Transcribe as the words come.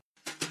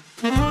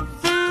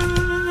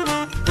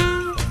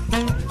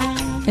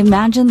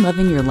Imagine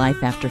living your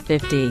life after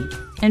 50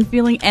 and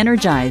feeling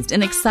energized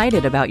and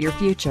excited about your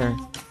future.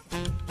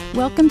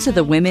 Welcome to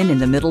the Women in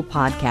the Middle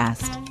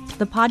podcast,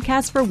 the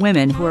podcast for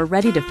women who are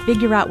ready to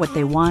figure out what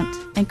they want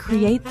and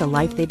create the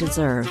life they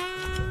deserve.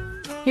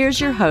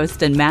 Here's your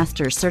host and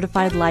master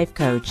certified life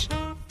coach,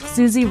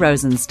 Susie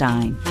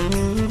Rosenstein.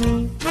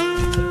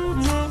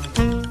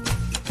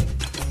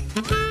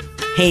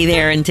 Hey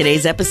there, in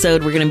today's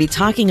episode, we're going to be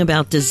talking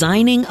about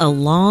designing a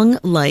long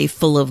life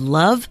full of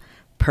love,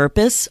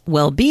 purpose,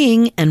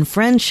 well-being, and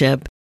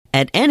friendship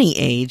at any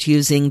age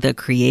using the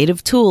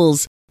creative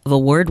tools of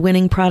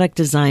award-winning product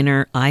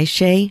designer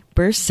Ayse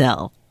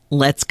Birsel.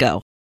 Let's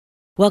go.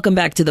 Welcome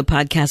back to the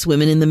podcast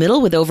Women in the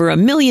Middle with over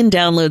 1 million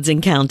downloads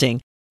and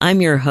counting.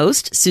 I'm your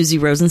host, Susie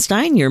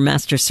Rosenstein, your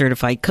master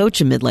certified coach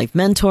and midlife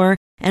mentor,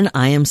 and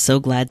I am so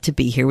glad to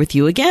be here with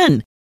you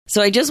again.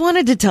 So I just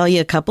wanted to tell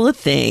you a couple of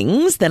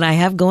things that I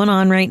have going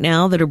on right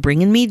now that are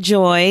bringing me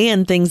joy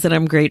and things that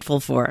I'm grateful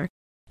for.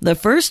 The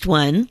first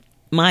one,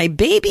 my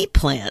baby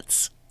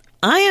plants.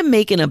 I am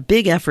making a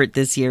big effort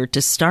this year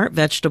to start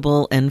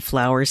vegetable and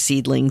flower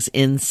seedlings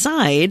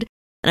inside.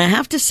 And I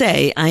have to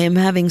say, I am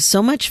having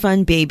so much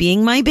fun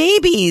babying my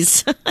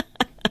babies.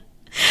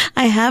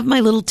 I have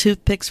my little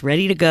toothpicks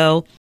ready to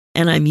go,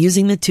 and I'm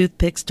using the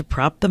toothpicks to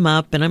prop them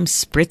up, and I'm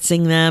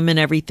spritzing them and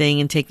everything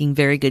and taking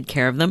very good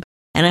care of them.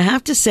 And I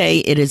have to say,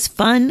 it is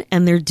fun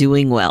and they're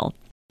doing well.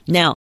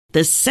 Now,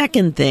 the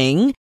second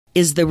thing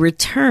is the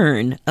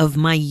return of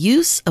my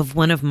use of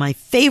one of my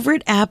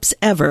favorite apps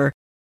ever,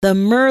 the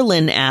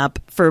Merlin app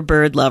for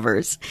bird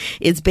lovers.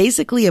 It's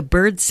basically a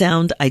bird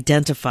sound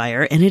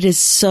identifier, and it is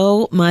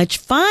so much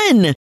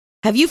fun.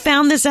 Have you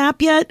found this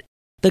app yet?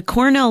 The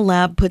Cornell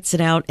lab puts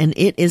it out, and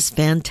it is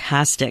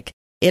fantastic.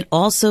 It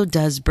also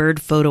does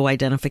bird photo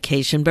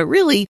identification, but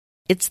really,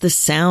 it's the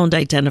sound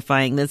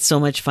identifying that's so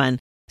much fun.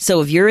 So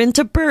if you're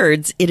into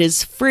birds, it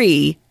is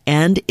free,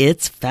 and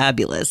it's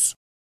fabulous.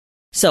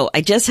 So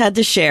I just had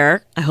to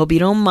share. I hope you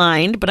don't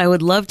mind, but I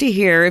would love to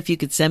hear if you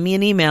could send me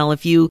an email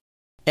if you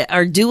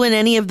are doing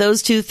any of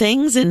those two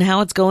things and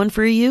how it's going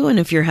for you, and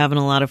if you're having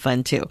a lot of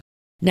fun too.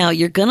 Now,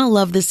 you're going to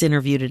love this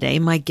interview today.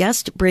 My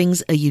guest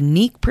brings a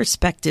unique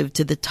perspective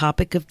to the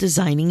topic of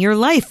designing your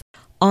life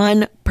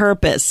on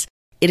purpose.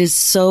 It is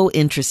so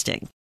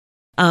interesting.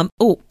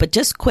 But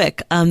just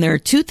quick, there are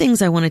two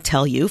things I want to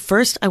tell you.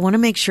 First, I want to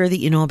make sure that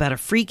you know about a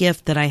free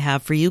gift that I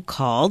have for you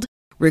called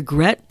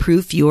Regret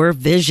Proof Your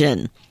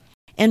Vision.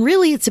 And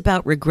really, it's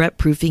about regret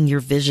proofing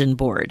your vision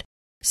board.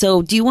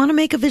 So do you want to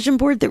make a vision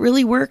board that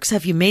really works?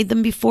 Have you made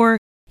them before?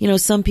 You know,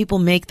 some people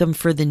make them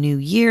for the new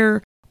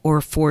year or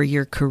for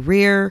your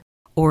career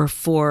or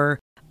for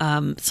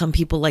some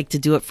people like to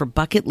do it for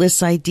bucket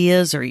list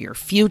ideas or your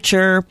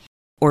future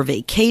or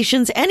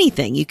vacations,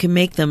 anything. You can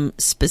make them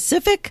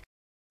specific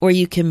or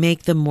you can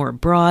make them more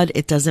broad.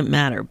 It doesn't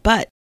matter.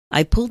 But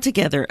I pulled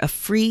together a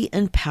free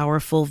and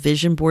powerful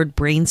vision board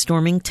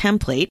brainstorming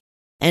template.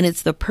 And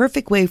it's the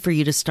perfect way for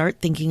you to start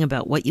thinking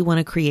about what you want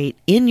to create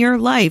in your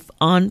life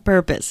on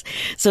purpose.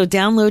 So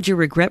download your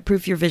Regret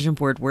Proof Your Vision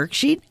Board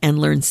worksheet and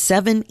learn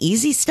 7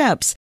 easy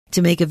steps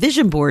to make a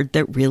vision board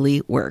that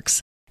really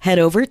works. Head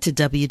over to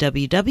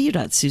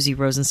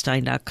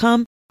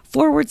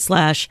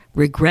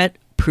www.susierosenstein.com/regret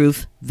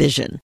proof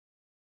vision.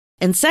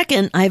 And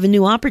second, I have a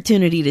new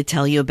opportunity to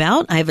tell you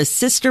about. I have a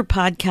sister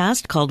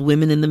podcast called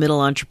Women in the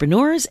Middle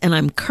Entrepreneurs, and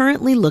I'm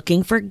currently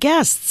looking for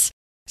guests.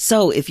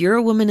 So if you're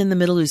a woman in the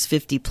middle who's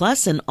 50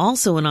 plus and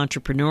also an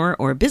entrepreneur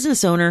or a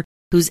business owner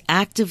who's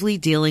actively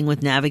dealing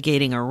with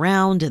navigating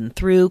around and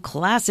through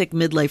classic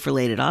midlife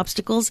related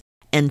obstacles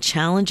and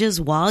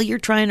challenges while you're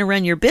trying to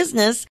run your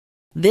business,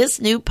 this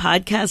new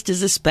podcast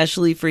is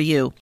especially for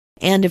you.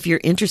 And if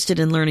you're interested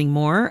in learning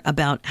more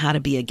about how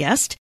to be a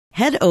guest,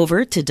 head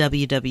over to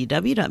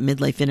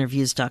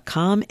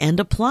www.midlifeinterviews.com and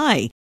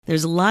apply.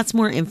 There's lots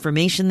more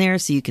information there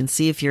so you can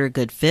see if you're a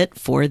good fit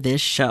for this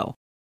show.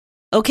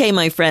 Okay,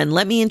 my friend,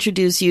 let me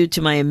introduce you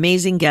to my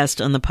amazing guest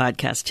on the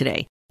podcast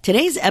today.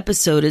 Today's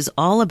episode is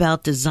all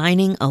about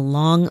designing a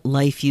long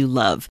life you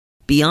love,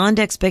 beyond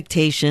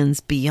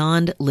expectations,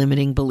 beyond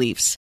limiting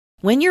beliefs.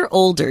 When you're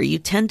older, you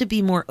tend to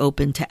be more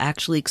open to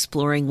actually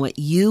exploring what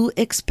you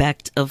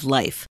expect of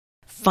life.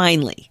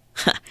 Finally.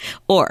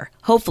 Or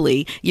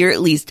hopefully you're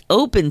at least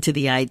open to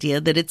the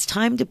idea that it's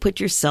time to put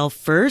yourself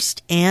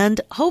first,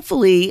 and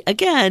hopefully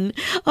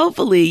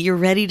you're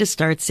ready to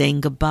start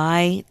saying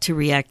goodbye to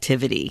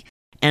reactivity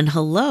and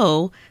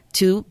hello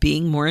to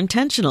being more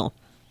intentional.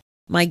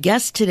 My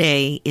guest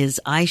today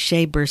is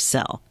Ayse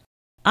Birsel.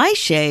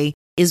 Ayse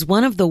is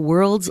one of the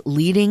world's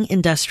leading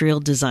industrial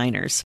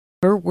designers.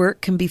 Her work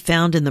can be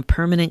found in the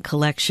permanent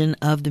collection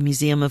of the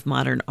Museum of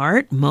Modern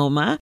Art,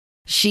 MoMA.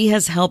 She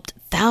has helped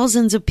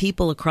thousands of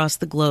people across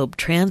the globe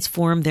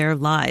transform their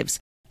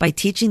lives by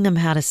teaching them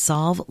how to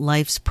solve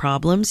life's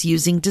problems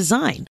using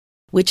design,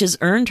 which has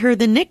earned her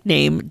the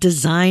nickname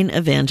Design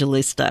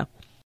Evangelista.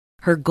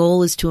 Her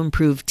goal is to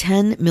improve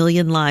 10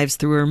 million lives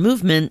through her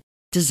movement,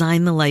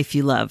 Design the Life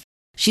You Love.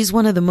 She's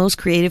one of the most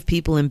creative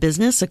people in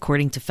business,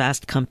 according to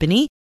Fast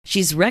Company.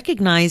 She's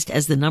recognized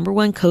as the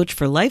 #1 coach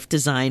for life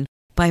design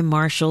by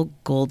Marshall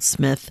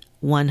Goldsmith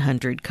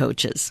 100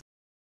 Coaches.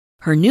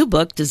 Her new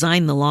book,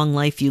 Design the Long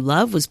Life You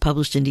Love, was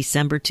published in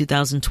December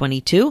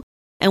 2022.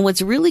 And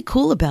what's really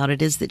cool about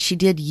it is that she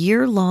did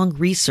year-long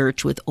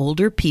research with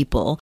older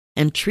people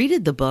and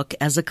treated the book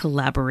as a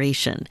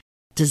collaboration.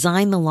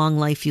 Design the Long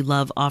Life You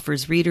Love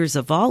offers readers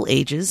of all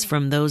ages,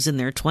 from those in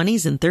their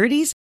 20s and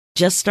 30s,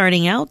 just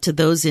starting out, to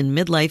those in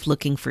midlife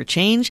looking for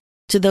change,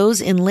 to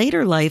those in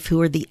later life who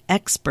are the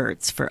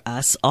experts for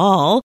us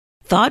all,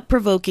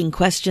 thought-provoking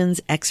questions,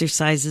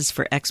 exercises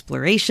for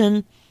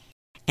exploration,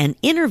 and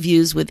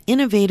interviews with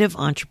innovative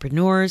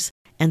entrepreneurs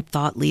and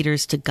thought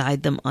leaders to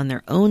guide them on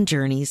their own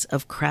journeys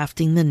of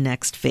crafting the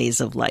next phase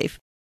of life.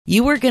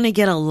 You are going to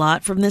get a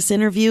lot from this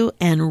interview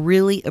and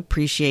really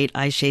appreciate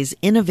Ayse's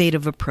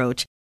innovative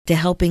approach to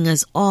helping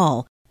us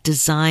all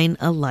design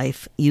a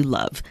life you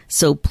love.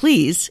 So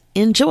please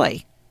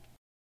enjoy.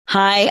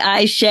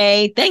 Hi,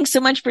 Ayse. Thanks so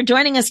much for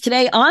joining us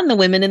today on the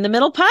Women in the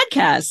Middle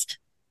podcast.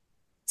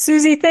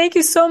 Susie, thank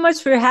you so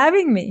much for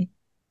having me.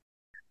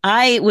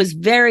 I was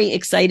very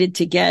excited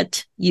to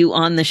get you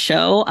on the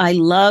show. I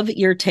love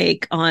your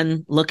take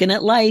on looking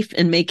at life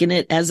and making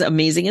it as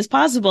amazing as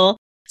possible.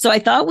 So I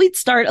thought we'd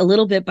start a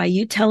little bit by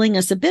you telling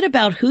us a bit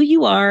about who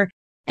you are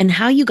and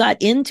how you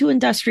got into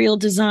industrial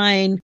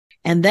design.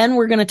 And then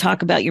we're going to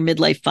talk about your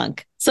midlife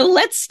funk. So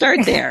let's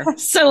start there.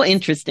 So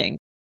interesting.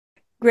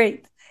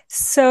 Great.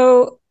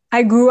 So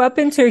I grew up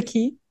in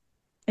Turkey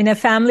in a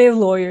family of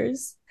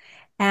lawyers,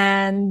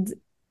 and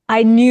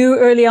I knew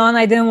early on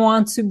I didn't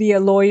want to be a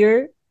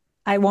lawyer.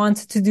 I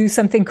wanted to do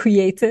something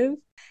creative,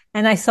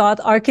 and I thought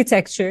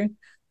architecture.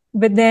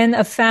 But then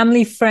a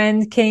family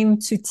friend came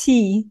to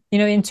tea. You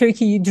know, in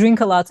Turkey, you drink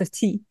a lot of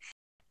tea.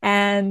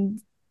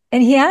 And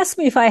he asked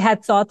me if I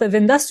had thought of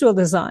industrial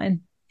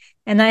design.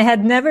 And I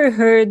had never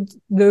heard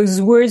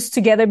those words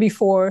together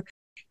before.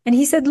 And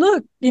he said,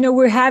 look, you know,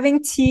 we're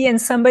having tea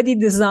and somebody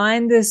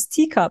designed this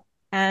teacup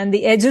and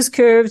the edge is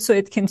curved so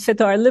it can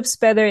fit our lips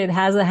better. It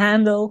has a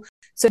handle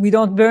so we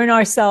don't burn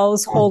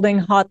ourselves holding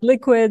hot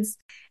liquids.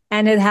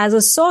 And it has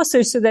a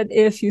saucer so that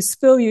if you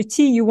spill your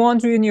tea, you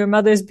won't ruin your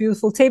mother's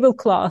beautiful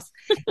tablecloth.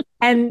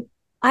 And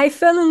I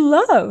fell in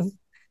love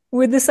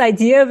with this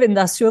idea of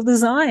industrial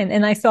design.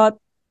 And I thought,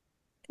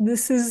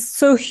 this is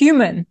so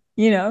human,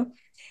 you know,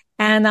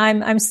 and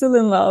I'm still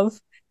in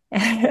love.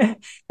 And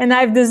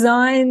I've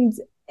designed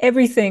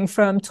everything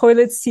from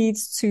toilet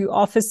seats to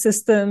office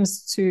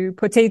systems to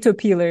potato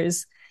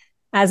peelers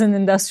as an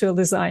industrial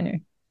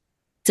designer.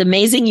 It's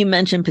amazing you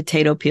mentioned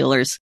potato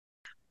peelers.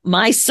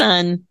 My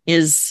son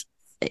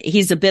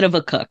he's a bit of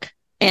a cook,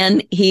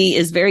 and he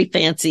is very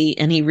fancy,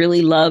 and he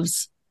really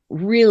loves,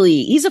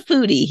 he's a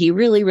foodie. He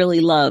really,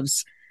 really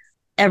loves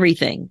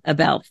everything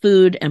about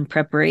food and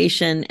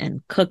preparation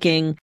and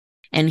cooking.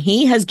 And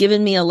he has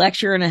given me a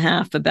lecture and a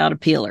half about a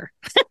peeler.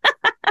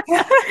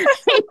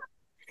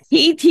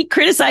 He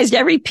criticized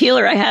every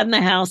peeler I had in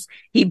the house.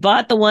 He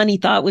bought the one he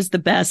thought was the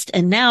best,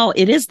 and now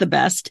it is the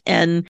best.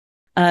 And,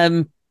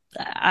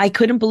 I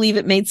couldn't believe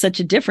it made such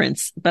a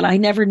difference, but I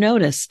never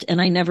noticed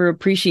and I never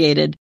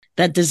appreciated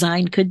that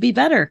design could be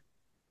better.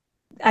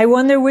 I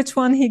wonder which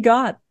one he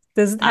got.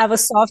 Does it have a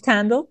soft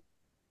handle?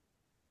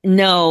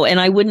 No, and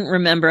I wouldn't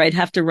remember. I'd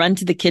have to run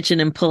to the kitchen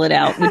and pull it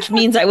out, which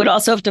means I would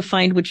also have to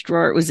find which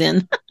drawer it was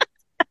in.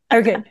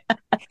 Okay.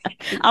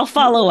 I'll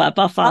follow up.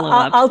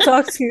 I'll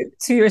talk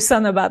to your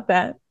son about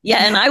that.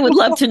 Yeah, and I would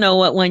love to know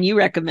what one you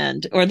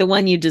recommend or the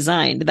one you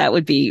designed. That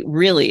would be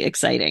really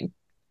exciting.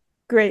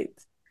 Great.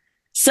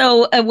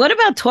 So what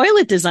about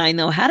toilet design,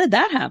 though? How did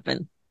that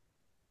happen?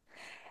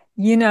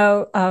 You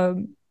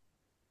know,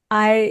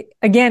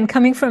 again,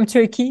 coming from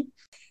Turkey,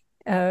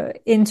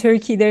 in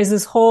Turkey, there's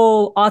this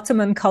whole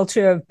Ottoman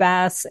culture of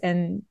baths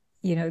and,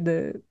 you know,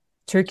 the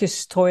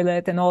Turkish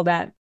toilet and all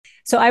that.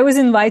 So I was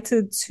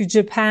invited to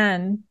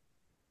Japan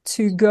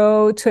to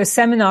go to a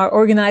seminar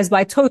organized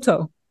by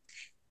Toto.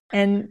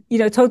 And, you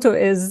know, Toto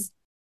is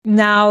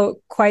now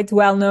quite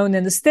well known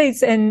in the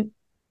States.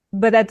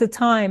 But at the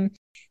time,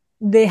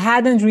 they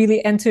hadn't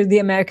really entered the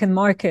American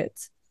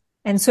market.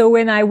 And so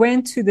when I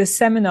went to the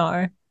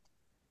seminar,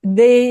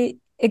 they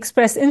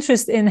expressed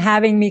interest in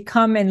having me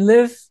come and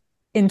live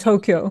in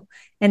Tokyo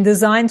and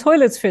design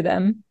toilets for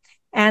them.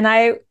 And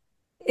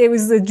it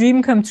was a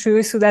dream come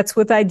true. So that's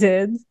what I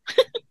did.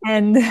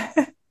 And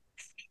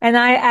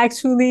I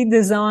actually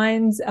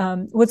designed,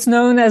 what's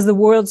known as the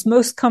world's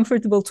most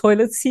comfortable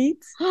toilet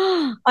seat,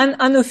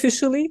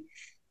 unofficially,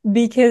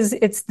 because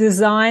it's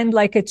designed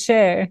like a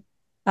chair.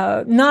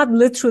 Not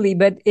literally,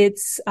 but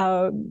it's,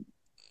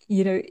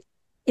 you know,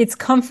 it's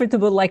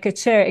comfortable like a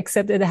chair,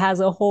 except it has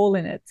a hole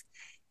in it.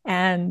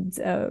 And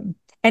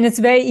it's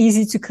very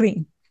easy to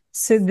clean.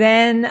 So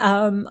then,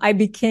 I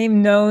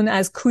became known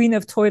as Queen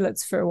of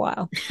Toilets for a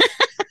while.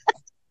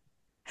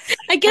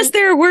 I guess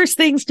there are worse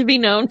things to be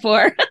known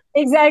for.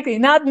 Exactly.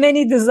 Not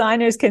many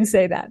designers can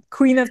say that.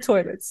 Queen of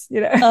Toilets,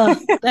 you know.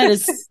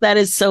 That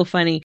is so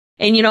funny.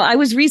 And, you know, I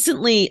was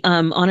recently,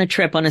 on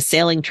a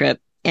sailing trip,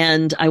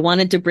 and I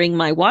wanted to bring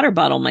my water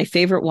bottle, my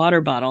favorite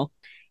water bottle.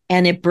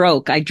 and it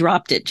broke. I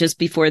dropped it just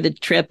before the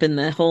trip and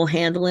the whole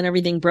handle and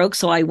everything broke.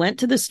 So I went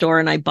to the store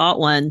and I bought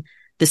one,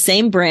 the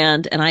same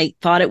brand, and I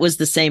thought it was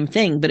the same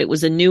thing, but it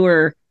was a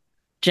newer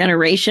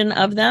generation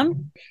of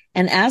them.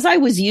 And as I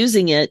was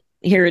using it,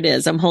 here it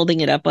is, I'm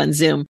holding it up on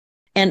Zoom.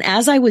 And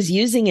as I was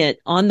using it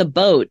on the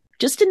boat,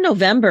 just in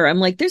November, I'm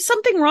like, there's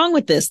something wrong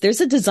with this.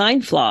 There's a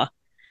design flaw.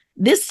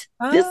 This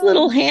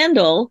little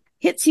handle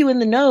hits you in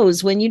the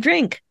nose when you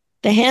drink.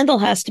 The handle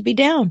has to be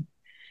down.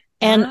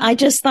 And I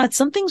just thought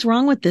something's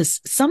wrong with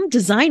this. Some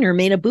designer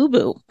made a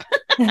boo-boo.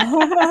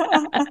 Yeah,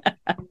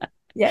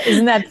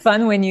 isn't that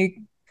fun when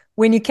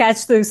you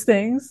catch those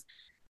things?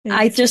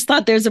 I just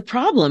thought there's a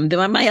problem.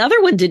 My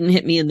other one didn't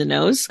hit me in the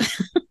nose.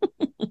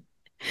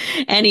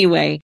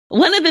 Anyway,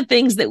 one of the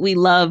things that we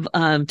love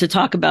to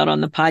talk about on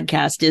the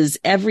podcast is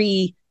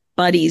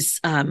everybody's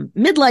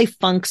midlife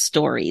funk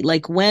story,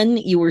 like when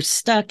you were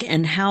stuck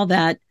and how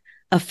that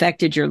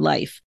affected your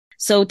life.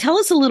 So tell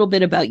us a little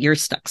bit about your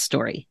stuck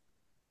story.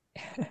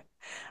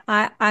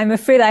 I'm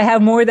afraid I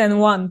have more than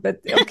one,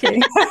 but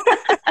okay.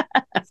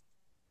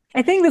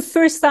 I think the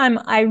first time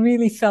I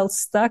really felt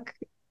stuck,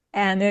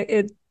 and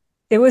it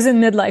was in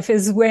midlife,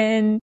 is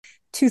when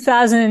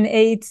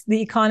 2008,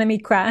 the economy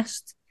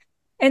crashed.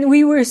 And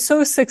we were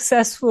so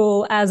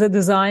successful as a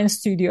design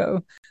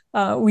studio.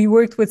 We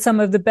worked with some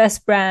of the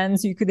best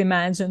brands you could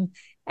imagine.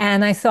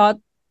 And I thought,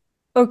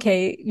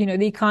 okay,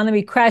 the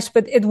economy crashed,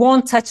 but it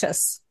won't touch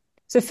us.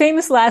 So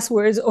famous last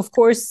words, of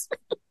course,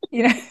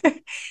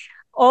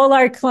 all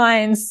our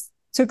clients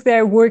took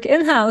their work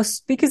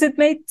in-house because it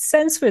made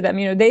sense for them.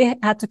 They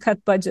had to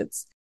cut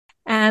budgets.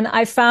 And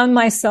I found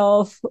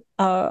myself,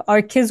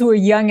 our kids were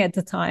young at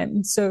the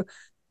time. So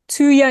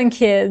 2 young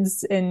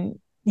kids, and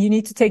you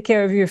need to take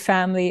care of your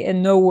family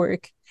and no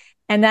work.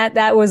 And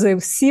that was a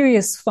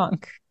serious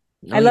funk.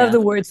 I love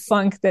the word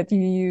funk that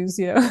you use,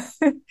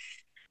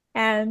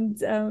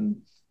 and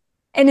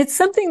it's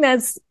something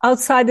that's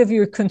outside of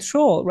your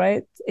control,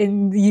 right?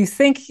 And you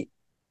think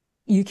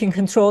you can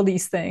control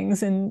these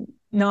things and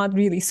not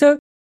really. So,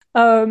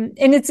 and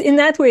it's in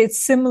that way, it's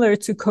similar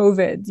to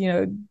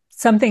COVID,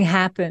 something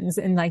happens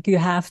and like you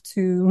have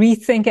to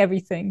rethink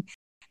everything.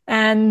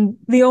 And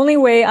the only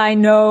way I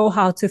know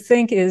how to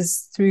think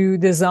is through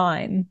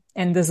design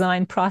and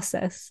design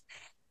process.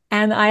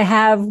 And I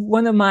have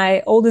one of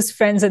my oldest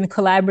friends and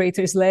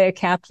collaborators, Leah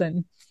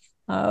Kaplan,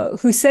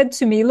 who said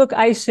to me, look,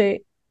 Ayse,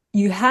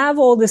 you have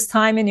all this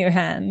time in your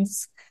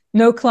hands,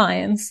 no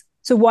clients.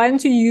 So why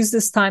don't you use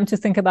this time to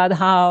think about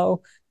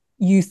how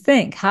you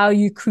think, how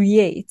you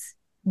create?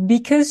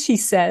 Because she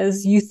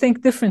says you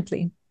think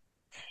differently.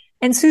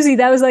 And Susie,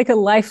 that was like a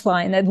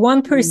lifeline that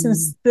one person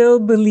still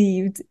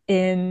believed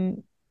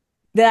in,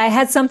 that I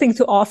had something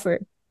to offer.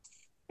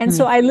 And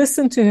so I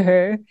listened to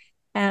her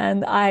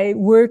and I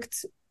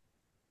worked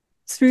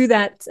through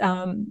that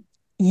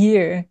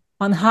year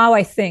on how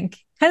I think,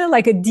 kind of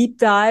like a deep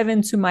dive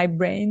into my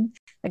brain.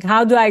 Like,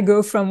 how do I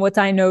go from what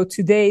I know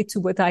today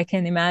to what I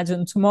can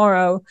imagine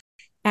tomorrow,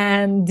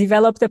 and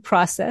developed a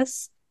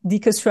process,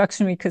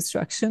 deconstruction,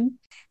 reconstruction.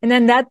 And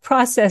then that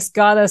process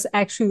got us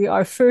actually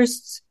our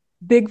first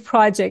big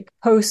project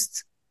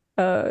post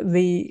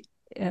the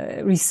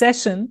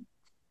recession.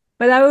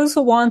 But I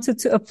also wanted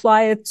to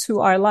apply it to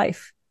our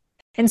life.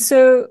 And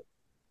so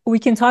we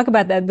can talk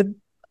about that. But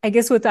I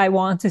guess what I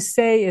want to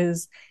say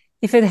is,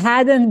 if it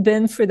hadn't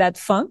been for that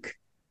funk,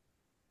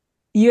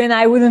 you and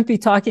I wouldn't be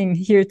talking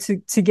here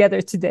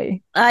together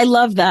today. I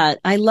love that.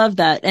 I love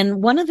that.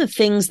 And one of the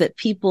things that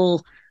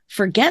people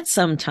forget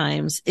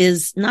sometimes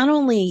is not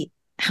only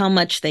how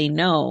much they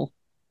know,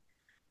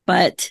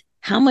 but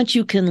how much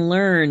you can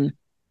learn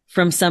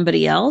from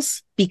somebody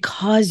else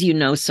because you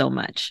know so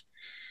much.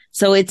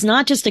 So it's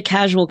not just a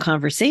casual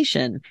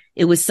conversation.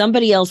 It was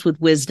somebody else with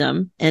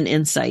wisdom and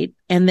insight.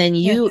 And then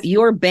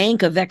your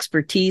bank of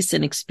expertise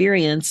and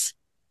experience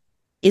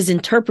is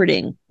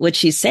interpreting what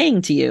she's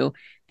saying to you.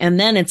 And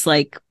then it's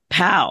like,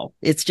 pow,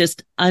 it's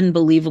just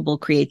unbelievable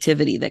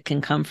creativity that can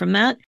come from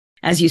that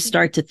as you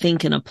start to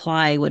think and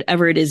apply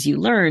whatever it is you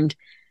learned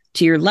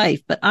to your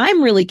life. But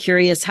I'm really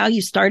curious how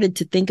you started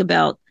to think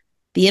about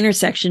the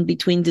intersection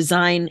between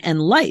design and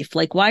life.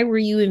 Like, why were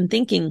you even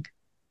thinking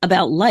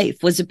about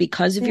life? Was it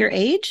because of your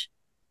age?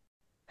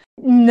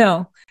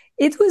 No,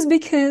 it was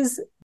because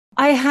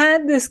I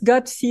had this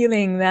gut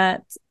feeling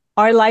that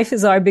our life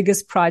is our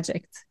biggest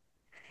project.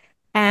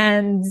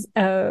 And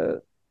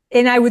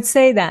I would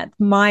say that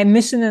my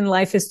mission in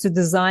life is to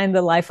design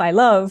the life I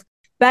love,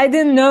 but I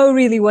didn't know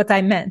really what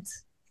I meant.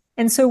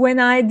 And so when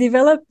I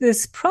developed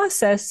this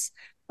process,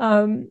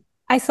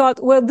 I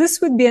thought, well,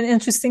 this would be an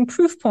interesting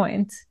proof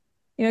point.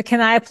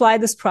 Can I apply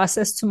this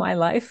process to my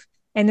life?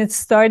 And it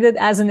started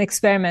as an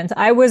experiment.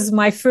 I was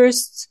my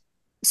first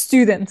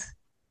student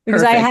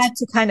because I had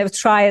to kind of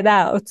try it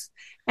out.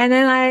 And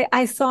then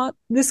I thought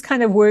this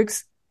kind of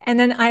works. And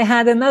then I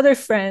had another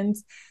friend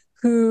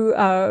who,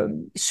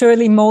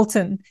 Shirley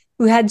Moulton,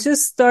 who had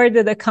just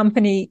started a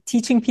company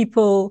teaching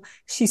people,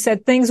 she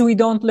said, things we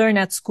don't learn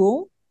at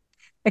school,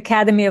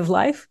 Academy of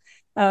Life.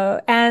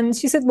 And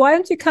she said, why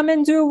don't you come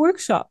and do a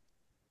workshop?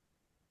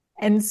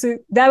 And so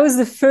that was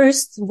the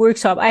first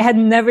workshop. I had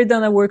never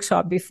done a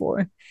workshop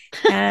before.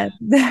 And,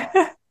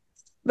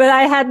 but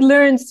I had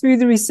learned through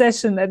the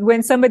recession that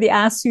when somebody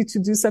asks you to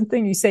do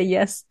something, you say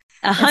yes.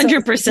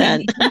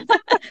 100%.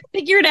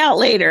 Figure it out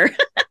later.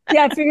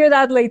 Yeah, figure it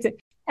out later.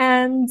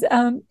 And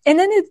then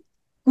it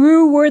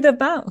grew word of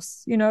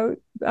mouth,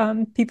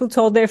 people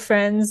told their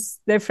friends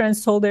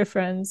told their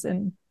friends.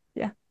 And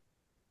yeah.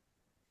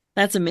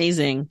 That's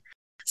amazing.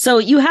 So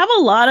you have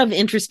a lot of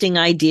interesting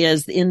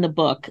ideas in the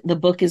book. The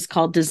book is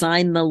called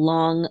Design the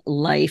Long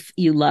Life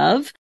You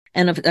Love,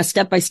 and a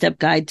step-by-step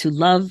guide to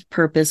love,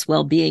 purpose,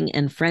 well-being,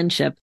 and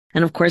friendship.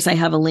 And of course, I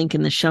have a link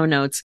in the show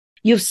notes.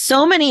 You have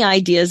so many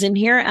ideas in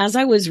here. As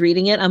I was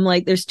reading it, I'm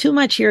like, there's too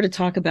much here to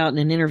talk about in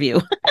an interview.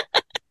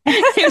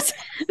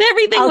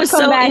 Everything was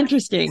so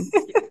interesting.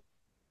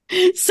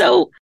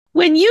 So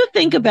when you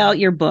think about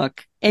your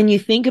book and you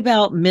think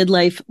about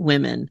midlife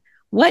women,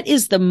 what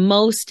is the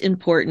most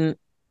important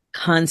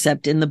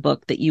concept in the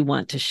book that you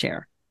want to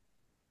share?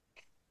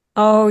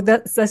 Oh,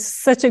 that's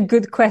such a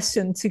good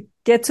question to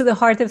get to the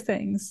heart of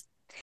things.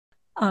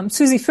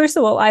 Susie, first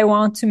of all, I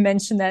want to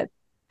mention that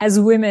as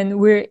women,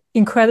 we're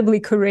incredibly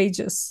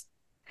courageous.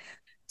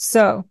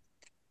 So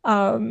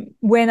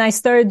when I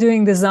started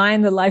doing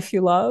Design the Life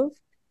You Love,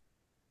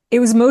 it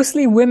was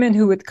mostly women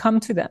who would come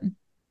to them.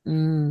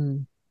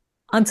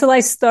 Until I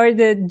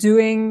started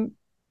doing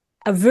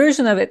a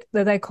version of it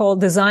that I call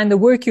Design the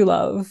Work You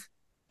Love.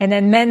 And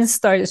then men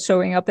started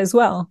showing up as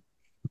well.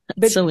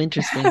 That's so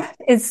interesting.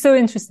 It's so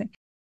interesting.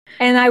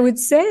 And I would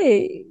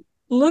say,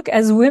 look,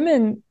 as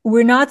women,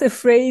 we're not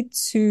afraid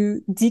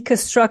to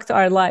deconstruct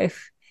our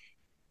life,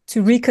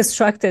 to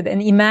reconstruct it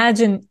and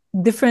imagine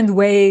different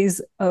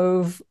ways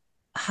of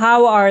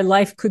how our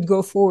life could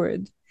go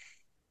forward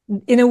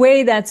in a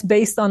way that's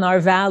based on our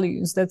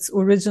values, that's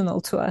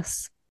original to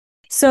us.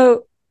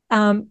 So,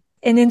 and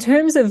in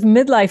terms of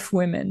midlife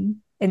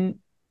women and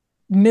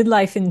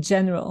midlife in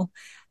general,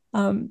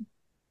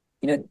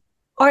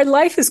 our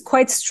life is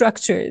quite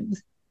structured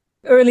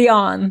early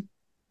on.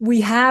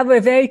 We have a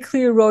very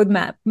clear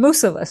roadmap,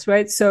 most of us,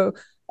 right? So,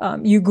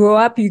 you grow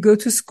up, you go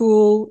to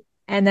school,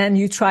 and then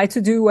you try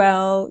to do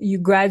well, you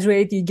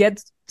graduate, you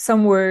get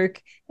some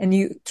work, and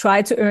you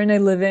try to earn a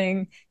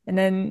living. And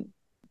then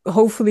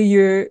hopefully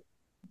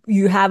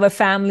you have a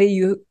family,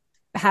 you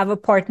have a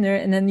partner,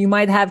 and then you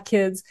might have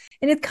kids.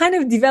 And it kind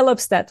of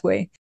develops that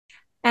way.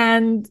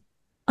 And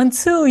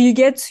until you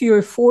get to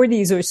your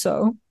 40s or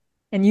so,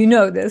 and you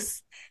know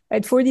this,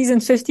 right? 40s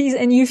and 50s,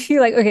 and you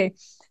feel like, okay,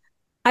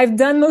 I've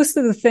done most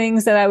of the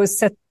things that I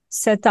was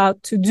set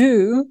out to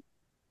do.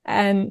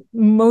 And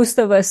most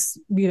of us,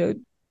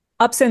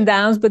 ups and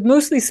downs, but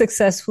mostly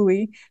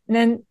successfully. And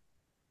then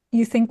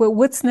you think, well,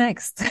 what's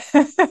next?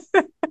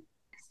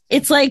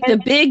 It's like the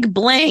big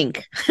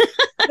blank.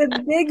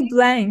 The big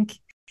blank.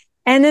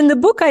 And in the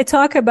book, I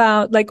talk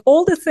about like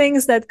all the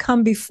things that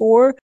come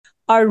before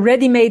are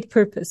ready-made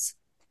purpose.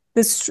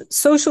 The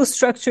social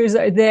structures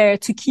are there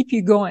to keep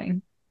you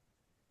going.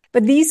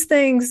 But these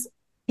things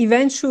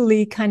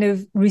eventually kind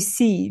of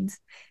recede,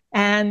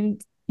 and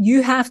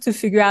you have to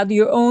figure out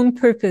your own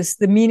purpose,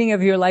 the meaning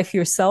of your life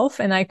yourself.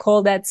 And I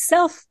call that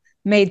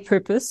self-made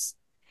purpose.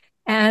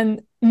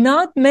 And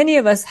not many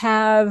of us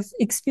have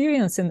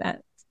experience in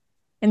that.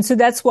 And so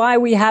that's why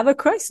we have a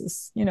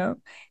crisis,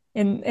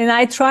 and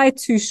I try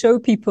to show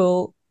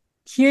people,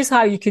 here's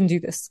how you can do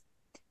this,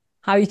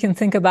 how you can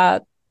think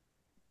about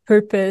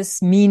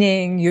purpose,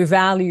 meaning, your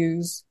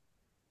values.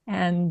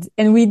 And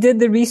we did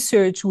the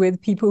research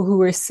with people who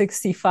were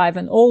 65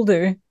 and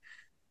older.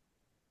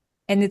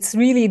 And it's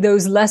really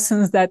those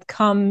lessons that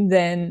come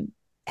then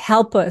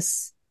help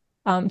us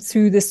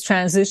through this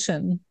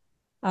transition,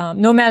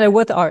 no matter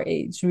what our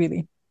age,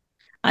 really.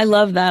 I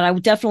love that. I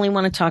definitely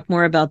want to talk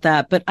more about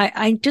that. But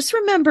I just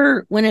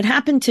remember when it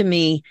happened to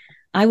me,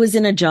 I was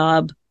in a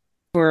job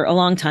for a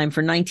long time,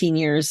 for 19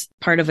 years,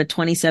 part of a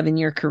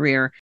 27-year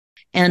career.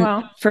 And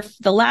Wow. For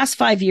the last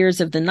 5 years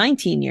of the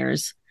 19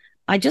 years,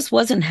 I just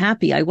wasn't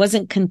happy. I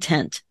wasn't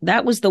content.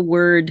 That was the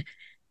word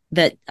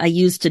that I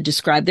used to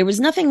describe. There was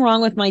nothing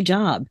wrong with my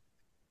job.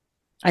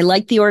 I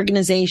liked the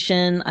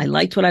organization. I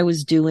liked what I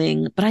was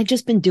doing, but I'd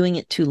just been doing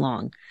it too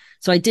long.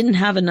 So I didn't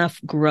have enough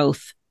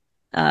growth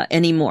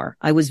anymore.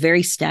 I was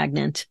very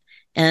stagnant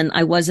and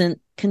I wasn't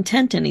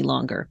content any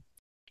longer.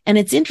 And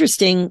it's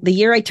interesting. The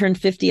year I turned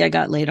 50, I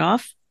got laid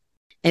off.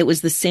 It was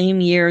the same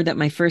year that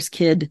my first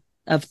kid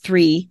of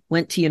 3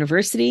 went to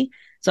university.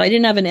 So I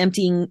didn't have an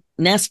emptying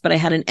nest, but I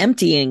had an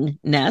emptying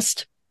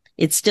nest.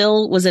 It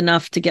still was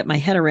enough to get my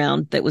head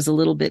around. That was a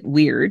little bit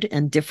weird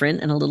and different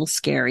and a little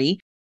scary.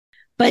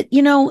 But,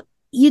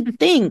 you'd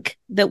think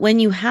that when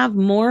you have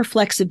more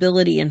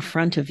flexibility in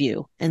front of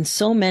you, and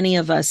so many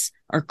of us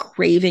are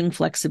craving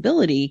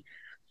flexibility,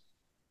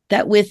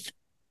 that with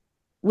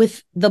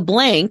the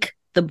blank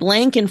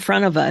in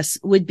front of us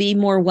would be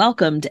more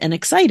welcomed and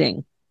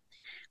exciting.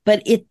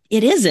 But it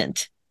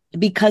isn't,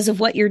 because of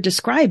what you're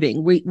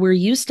describing. We're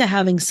used to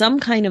having some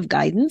kind of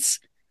guidance,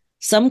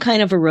 some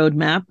kind of a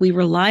roadmap. We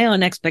rely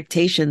on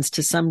expectations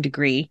to some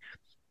degree.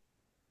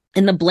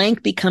 And the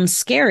blank becomes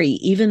scary,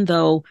 even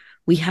though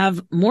we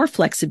have more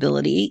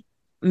flexibility.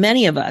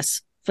 Many of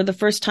us, for the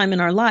first time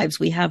in our lives,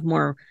 we have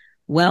more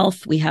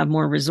wealth, we have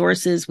more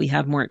resources, we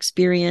have more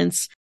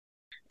experience,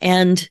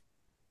 and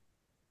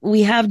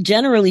we have,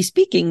 generally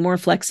speaking, more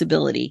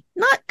flexibility.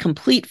 Not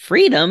complete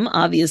freedom,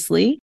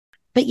 obviously,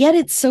 but yet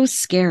it's so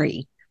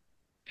scary.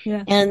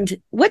 Yeah.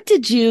 And what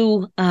did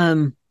you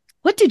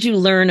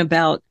learn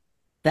about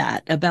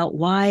that, about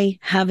why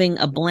having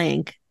a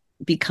blank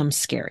becomes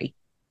scary?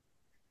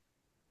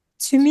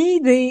 To me,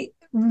 the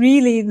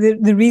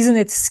reason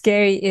it's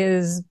scary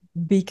is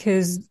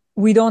because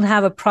we don't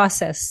have a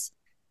process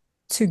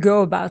to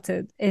go about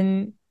it.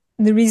 And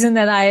the reason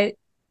that I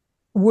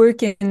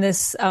work in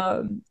this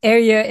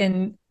area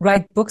and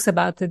write books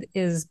about it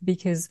is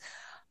because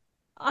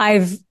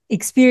I've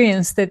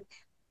experienced that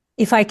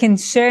if I can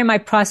share my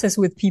process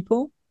with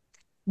people,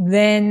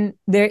 then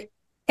they're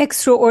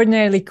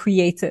extraordinarily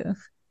creative.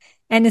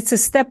 And it's a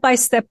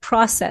step-by-step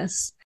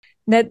process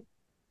that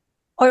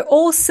are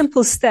all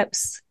simple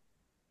steps,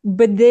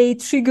 but they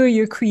trigger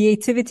your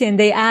creativity and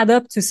they add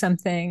up to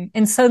something.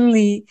 And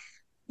suddenly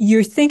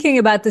you're thinking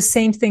about the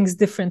same things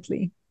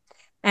differently.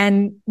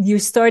 And you're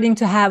starting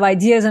to have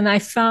ideas. And I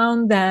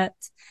found that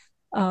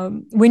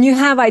when you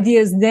have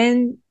ideas,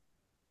 then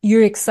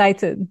you're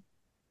excited.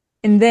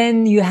 And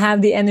then you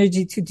have the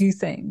energy to do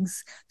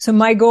things. So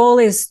my goal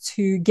is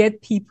to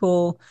get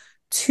people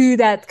to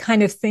that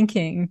kind of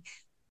thinking.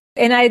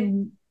 And I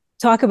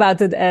talk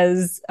about it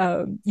as,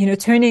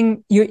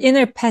 turning your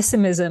inner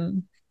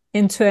pessimism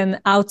into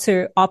an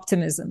outer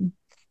optimism.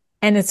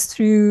 And it's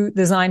through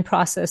design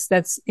process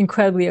that's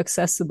incredibly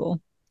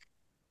accessible.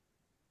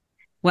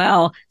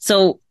 Wow.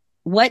 So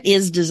what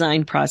is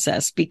design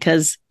process?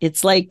 Because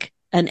it's like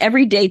an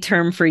everyday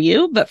term for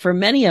you, but for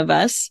many of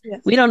us, yes,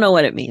 we don't know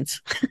what it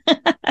means.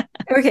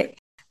 Okay.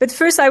 But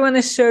first I want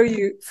to show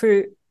you,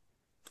 for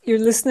your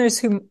listeners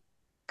who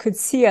could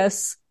see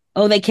us.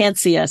 Oh, they can't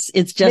see us.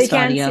 It's just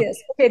audio. They can't see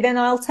us. Okay. Then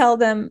I'll tell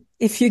them,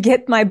 if you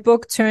get my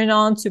book, turn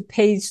on to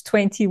page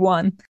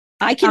 21.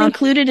 I can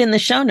include it in the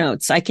show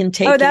notes. I can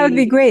take. Oh, that would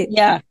be great.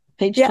 Yeah.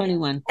 Page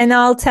 21. And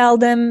I'll tell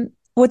them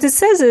what it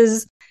says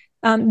is,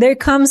 there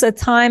comes a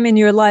time in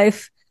your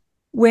life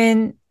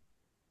when,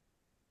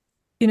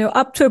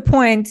 up to a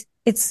point,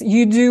 it's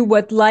you do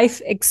what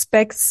life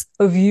expects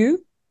of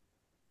you.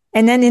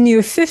 And then in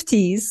your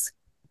 50s,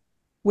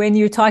 when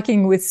you're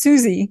talking with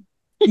Susie,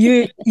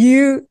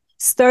 you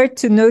start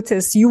to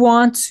notice you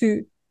want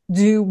to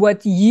do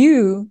what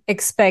you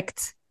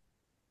expect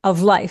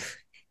of life.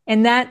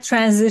 And that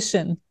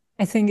transition,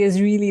 I think, is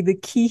really the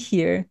key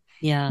here.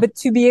 Yeah. But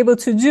to be able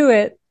to do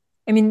it,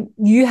 I mean,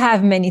 you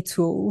have many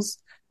tools.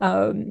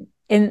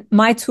 And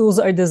my tools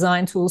are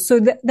design tools. So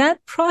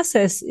that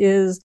process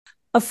is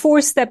a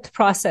 4-step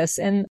process.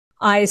 And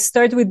I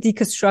start with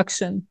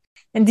deconstruction.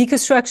 And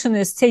deconstruction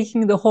is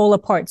taking the whole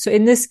apart. So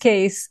in this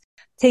case,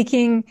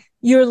 taking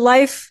your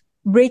life,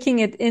 breaking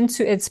it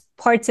into its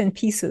parts and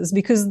pieces,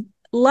 because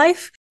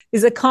life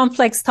is a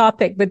complex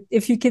topic. But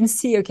if you can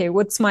see, okay,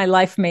 what's my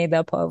life made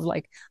up of?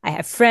 Like, I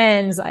have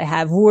friends, I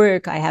have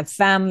work, I have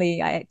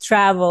family, I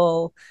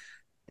travel,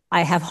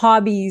 I have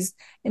hobbies,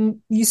 and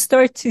you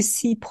start to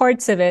see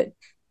parts of it,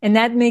 and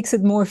that makes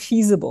it more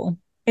feasible.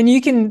 And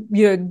you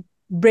can,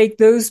 break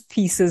those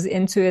pieces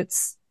into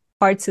its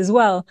parts as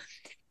well.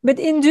 But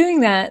in doing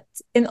that,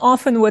 and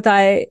often what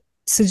I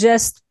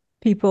suggest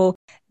people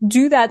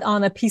do that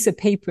on a piece of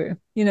paper.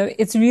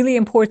 It's really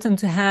important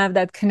to have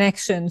that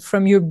connection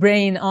from your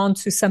brain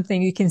onto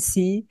something you can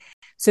see.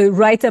 So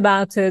write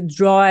about it,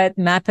 draw it,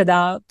 map it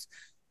out.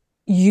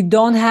 You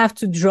don't have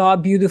to draw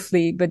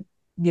beautifully, but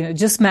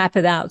just map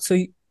it out. So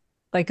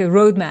like a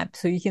roadmap,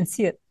 so you can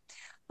see it.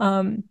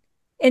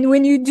 And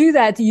when you do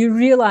that, you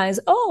realize,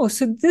 oh,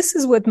 so this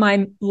is what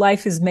my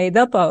life is made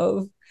up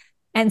of.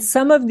 And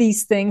some of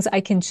these things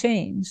I can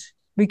change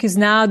because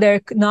now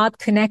they're not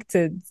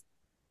connected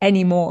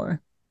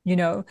anymore,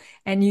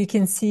 and you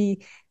can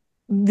see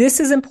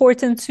this is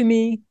important to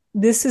me.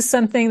 This is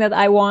something that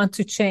I want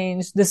to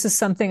change. This is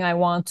something I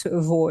want to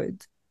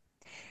avoid.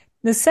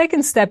 The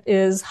second step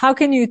is, how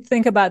can you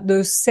think about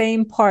those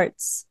same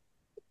parts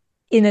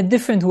in a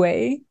different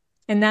way?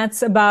 And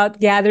that's about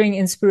gathering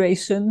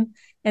inspiration.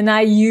 And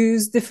I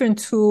use different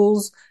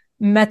tools.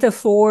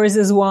 Metaphors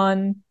is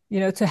one,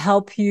 to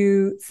help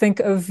you think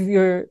of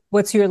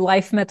what's your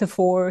life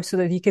metaphor so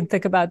that you can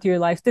think about your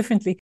life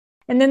differently.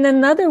 And then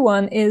another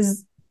one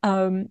is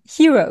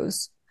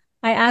heroes.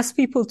 I ask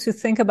people to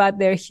think about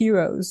their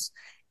heroes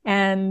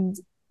and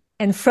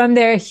from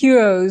their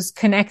heroes,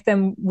 connect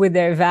them with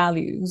their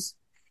values.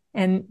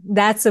 And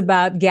that's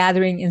about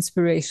gathering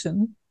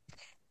inspiration.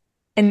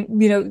 And,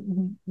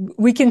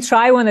 we can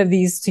try one of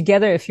these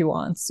together if you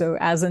want. So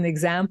as an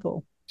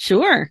example.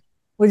 Sure.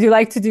 Would you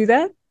like to do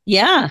that?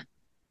 Yeah.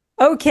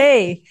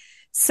 Okay.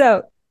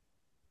 So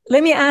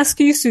let me ask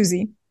you,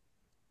 Susie,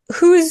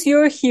 who is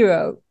your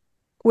hero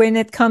when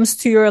it comes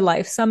to your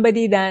life?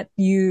 Somebody that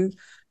you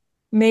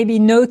maybe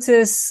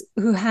notice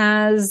who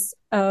has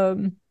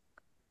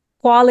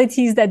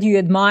qualities that you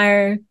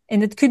admire.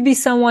 And it could be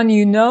someone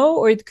you know,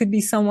 or it could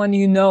be someone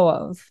you know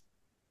of.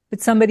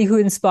 but somebody who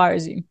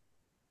inspires you.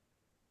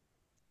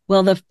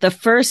 Well, the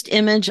first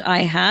image I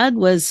had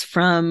was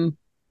from,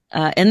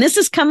 and this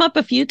has come up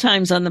a few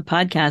times on the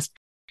podcast.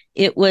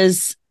 It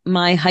was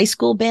my high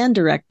school band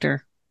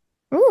director.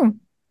 Ooh.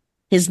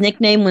 His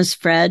nickname was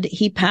Fred.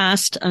 He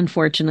passed,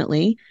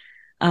 unfortunately.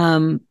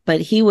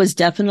 But he was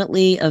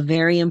definitely a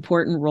very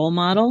important role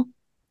model,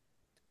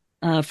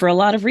 for a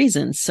lot of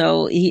reasons.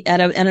 So he,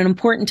 at an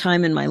important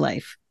time in my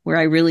life where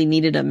I really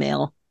needed a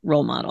male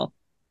role model.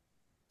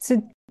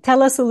 So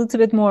tell us a little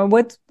bit more.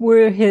 What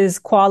were his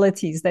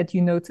qualities that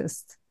you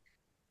noticed?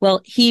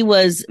 Well, he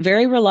was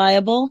very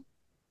reliable.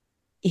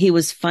 He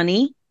was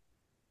funny.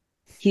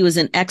 He was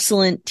an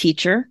excellent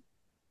teacher.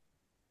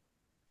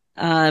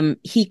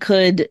 He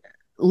could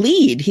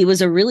lead. He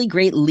was a really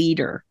great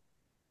leader.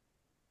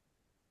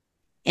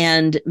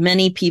 And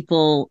many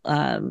people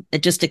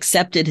just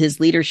accepted his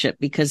leadership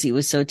because he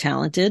was so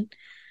talented.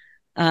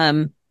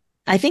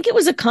 I think it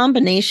was a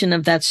combination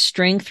of that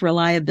strength,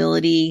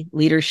 reliability,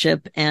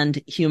 leadership,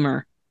 and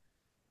humor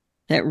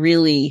that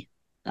really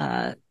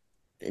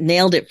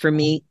nailed it for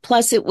me.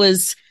 Plus, it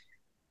was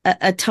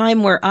a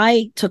time where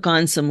I took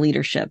on some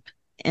leadership,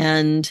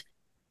 and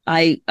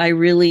I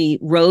really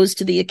rose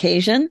to the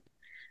occasion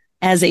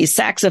as a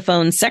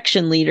saxophone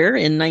section leader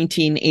in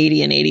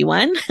 1980 and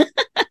 81.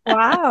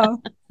 Wow.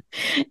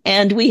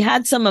 And we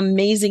had some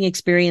amazing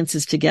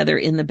experiences together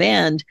in the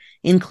band,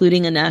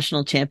 including a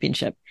national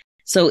championship.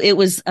 So it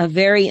was a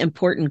very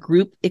important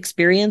group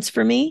experience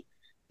for me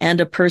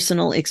and a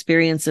personal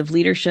experience of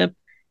leadership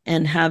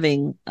and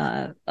having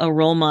a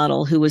role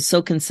model who was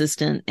so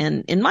consistent.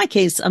 And in my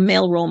case, a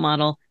male role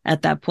model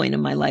at that point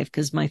in my life,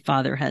 because my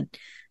father had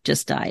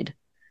just died.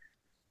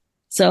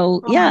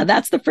 So yeah,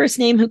 that's the first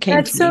name who came to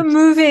me. That's so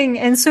moving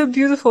and so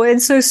beautiful.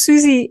 And so,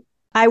 Susie,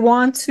 I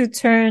want to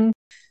turn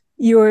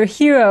your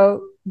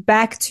hero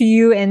back to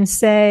you and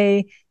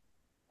say,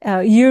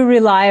 you're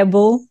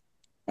reliable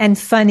and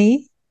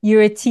funny.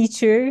 You're a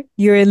teacher.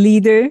 You're a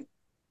leader.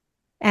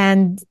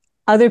 And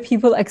other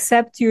people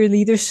accept your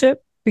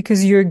leadership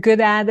because you're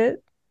good at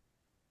it.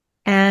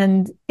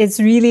 And it's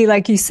really,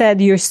 like you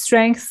said, your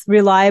strength,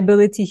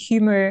 reliability,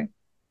 humor,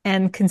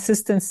 and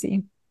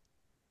consistency.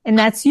 And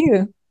that's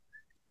you.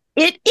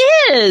 It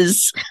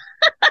is.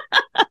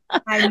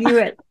 I knew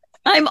it.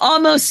 I'm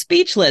almost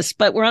speechless,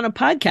 but we're on a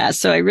podcast,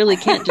 so I really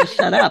can't just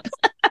shut up.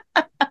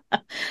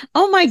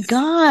 Oh my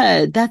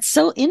God. That's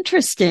so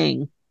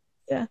interesting.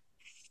 Yeah.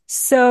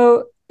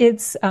 So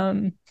it's,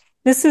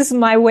 this is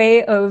my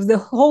way of the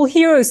whole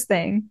heroes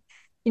thing.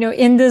 You know,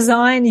 in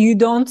design, you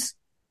don't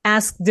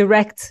ask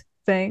direct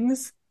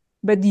things,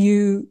 but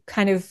you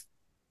kind of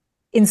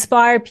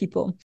inspire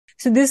people.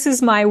 So this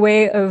is my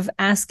way of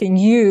asking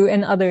you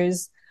and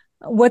others,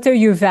 what are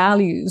your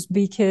values?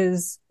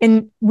 Because,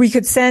 and we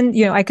could send,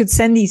 you know, I could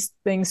send these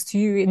things to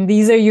you, and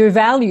these are your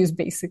values,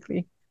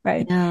 basically,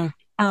 right? Yeah.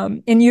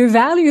 And your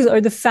values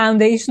are the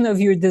foundation of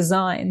your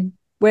design,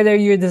 whether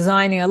you're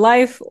designing a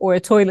life or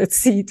a toilet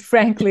seat,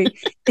 frankly,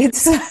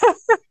 it's,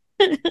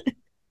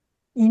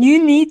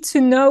 you need to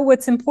know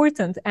what's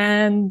important.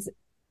 And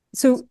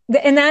so,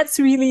 and that's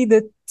really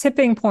the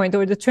tipping point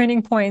or the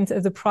turning point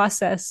of the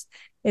process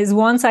is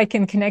once I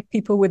can connect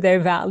people with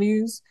their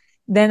values,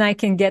 then I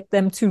can get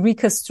them to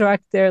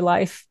reconstruct their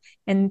life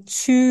and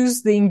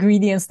choose the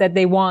ingredients that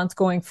they want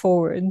going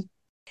forward.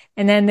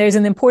 And then there's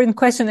an important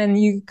question,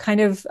 and you kind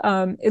of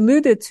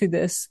alluded to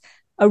this,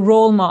 a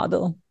role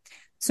model.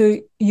 So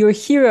your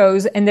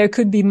heroes, and there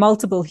could be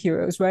multiple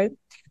heroes, right?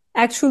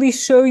 Actually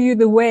show you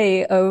the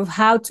way of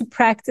how to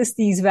practice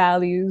these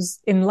values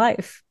in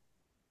life.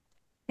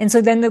 And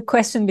so then the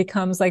question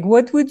becomes like,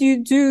 what would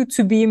you do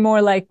to be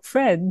more like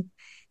Fred?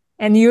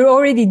 And you're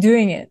already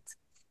doing it.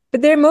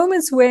 But there are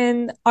moments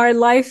when our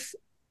life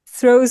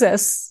throws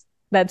us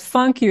that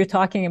funk you're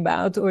talking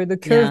about, or the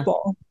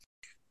curveball,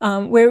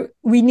 where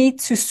we need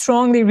to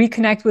strongly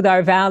reconnect with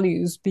our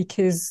values,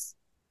 because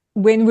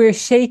when we're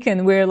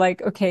shaken, we're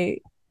like,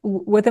 okay,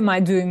 what am I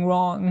doing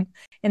wrong?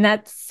 And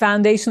that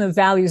foundation of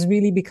values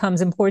really becomes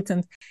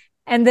important.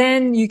 And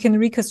then you can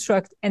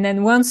reconstruct. And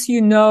then once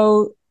you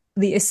know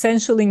the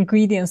essential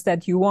ingredients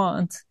that you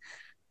want,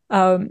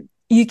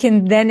 you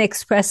can then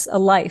express a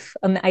life,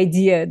 an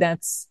idea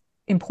that's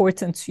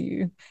important to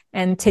you,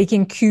 and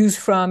taking cues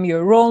from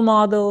your role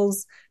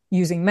models,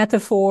 using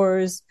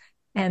metaphors,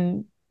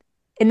 and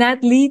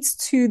that leads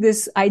to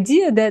this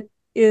idea that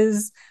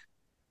is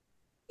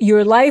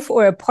your life,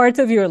 or a part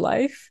of your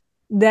life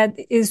that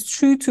is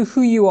true to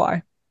who you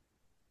are.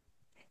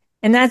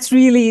 And that's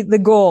really the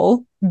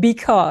goal,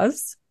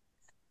 because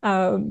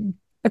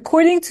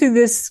according to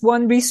this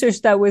one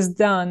research that was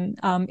done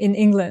in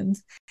England,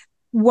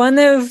 one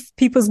of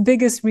people's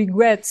biggest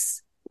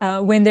regrets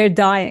when they're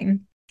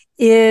dying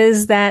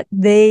is that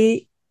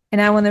they,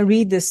 and I want to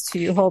read this to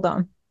you, hold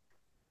on.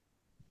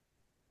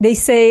 They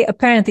say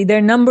apparently their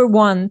number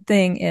one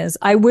thing is,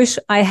 I wish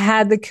I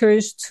had the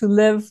courage to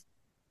live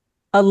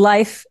a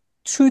life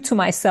true to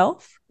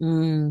myself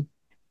and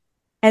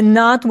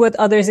not what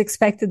others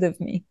expected of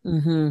me.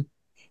 Mm-hmm.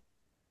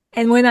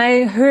 And when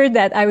I heard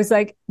that, I was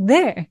like,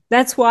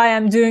 that's why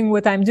I'm doing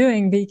what I'm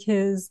doing,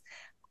 because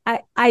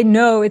I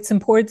know it's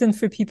important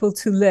for people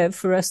to live,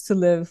 for us to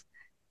live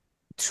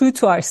true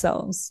to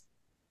ourselves.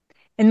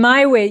 And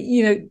my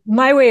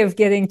way of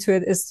getting to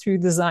it is through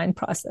design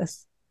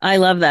process. I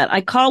love that.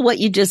 I call what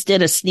you just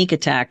did a sneak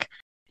attack.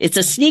 It's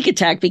a sneak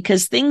attack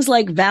because things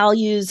like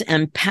values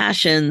and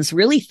passions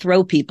really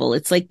throw people.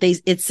 It's like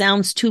it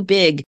sounds too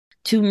big,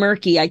 too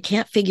murky. I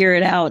can't figure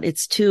it out.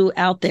 It's too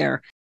out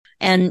there.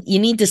 And you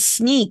need to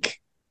sneak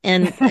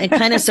and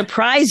kind of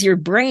surprise your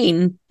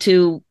brain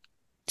to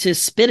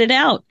spit it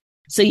out.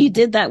 So you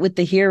did that with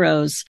the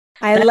heroes.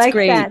 I That's like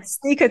great. that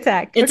sneak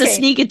attack. It's a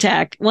sneak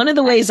attack. One of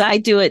the ways I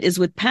do it is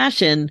with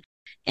passion.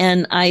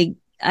 And I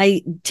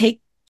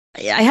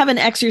have an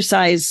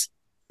exercise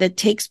that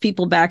takes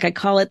people back. I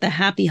call it the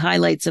happy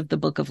highlights of the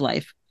book of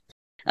life,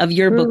 of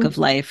your book of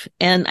life.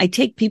 And I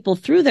take people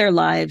through their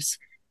lives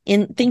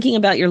in thinking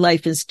about your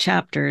life as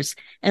chapters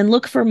and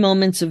look for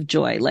moments of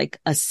joy, like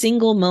a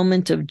single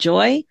moment of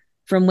joy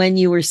from when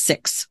you were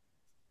 6,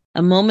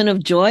 a moment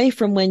of joy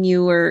from when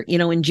you were,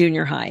 in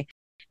junior high.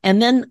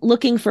 And then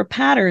looking for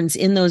patterns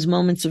in those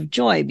moments of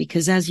joy,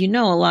 because as you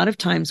know, a lot of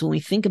times when we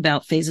think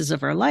about phases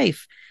of our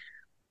life,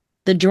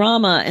 the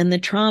drama and the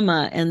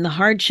trauma and the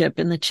hardship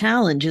and the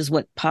challenge is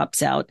what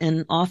pops out.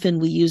 And often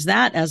we use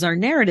that as our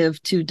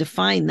narrative to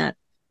define that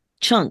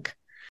chunk.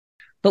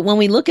 But when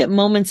we look at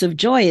moments of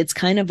joy, it's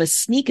kind of a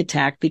sneak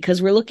attack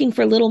because we're looking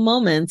for little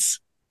moments.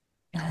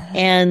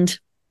 And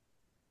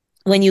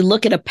when you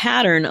look at a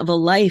pattern of a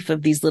life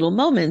of these little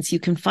moments, you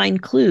can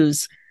find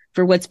clues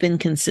for what's been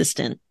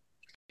consistent.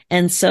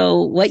 And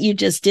so what you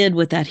just did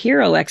with that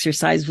hero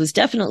exercise was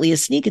definitely a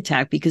sneak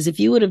attack, because if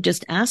you would have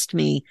just asked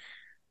me,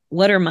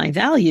 what are my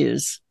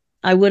values?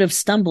 I would have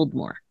stumbled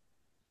more.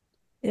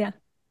 Yeah.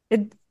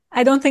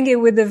 I don't think it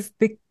would have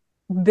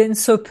been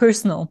so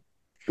personal.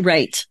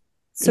 Right.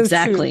 So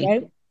exactly. True,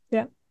 right?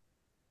 Yeah.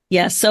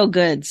 Yeah. So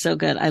good. So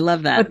good. I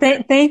love that.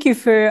 But thank you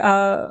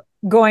for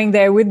going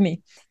there with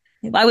me.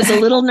 I was a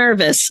little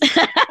nervous.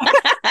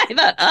 I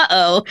thought,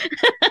 uh-oh.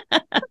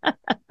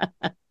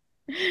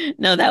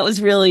 No,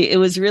 it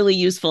was really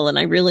useful. And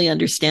I really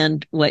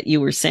understand what you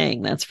were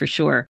saying. That's for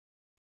sure.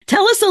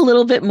 Tell us a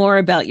little bit more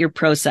about your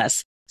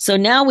process. So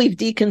now we've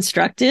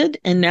deconstructed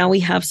and now we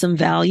have some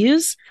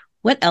values.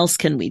 What else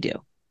can we do?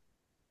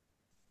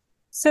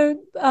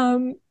 So,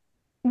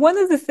 one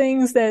of the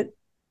things that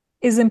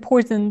is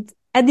important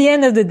at the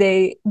end of the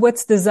day,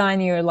 what's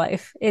designing your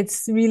life?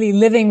 It's really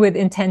living with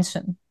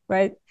intention,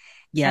 right?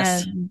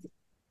 Yes.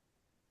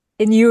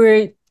 And you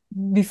were,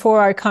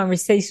 before our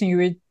conversation, you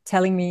were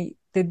telling me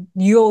that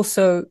you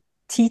also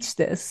teach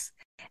this,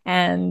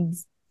 and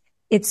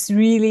it's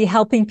really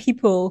helping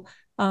people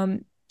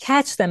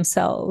catch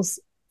themselves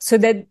so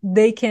that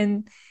they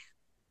can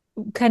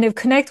kind of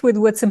connect with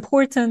what's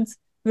important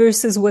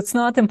versus what's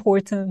not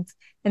important.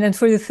 And then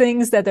for the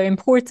things that are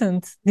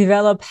important,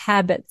 develop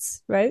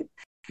habits, right?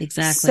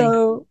 Exactly.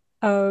 So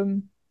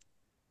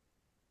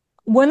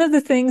one of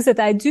the things that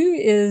I do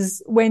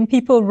is when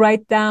people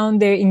write down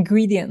their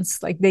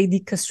ingredients, like they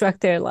deconstruct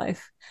their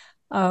life,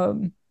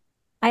 I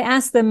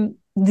ask them,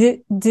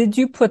 did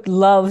you put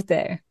love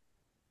there?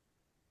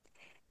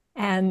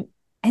 And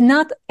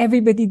not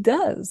everybody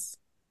does.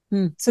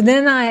 So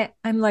then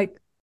I'm like,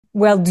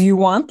 well, do you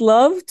want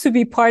love to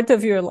be part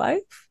of your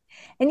life?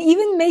 And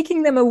even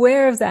making them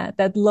aware of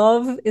that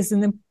love is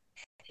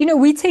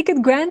we take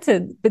it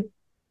granted, but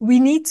we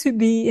need to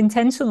be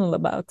intentional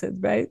about it,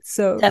 right?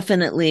 So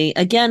definitely.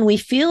 Again, we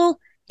feel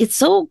it's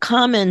so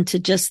common to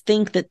just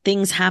think that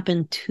things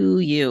happen to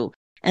you.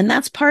 And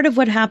that's part of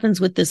what happens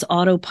with this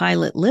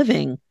autopilot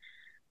living.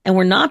 And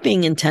we're not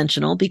being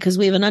intentional because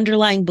we have an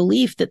underlying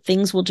belief that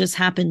things will just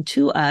happen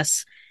to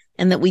us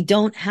and that we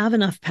don't have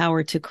enough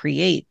power to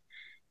create.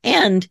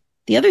 And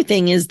the other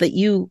thing is that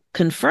you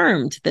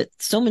confirmed that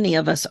so many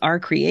of us are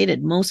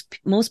created.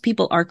 Most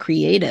people are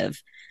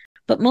creative,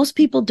 but most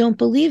people don't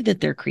believe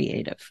that they're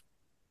creative.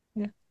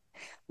 Yeah.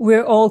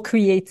 We're all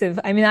creative.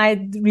 I mean,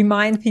 I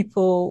remind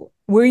people,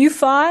 were you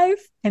 5?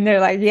 And they're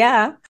like,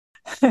 yeah.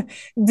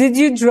 Did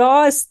you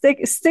draw a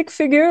stick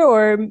figure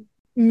or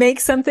make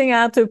something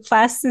out of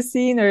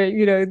plasticine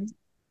or,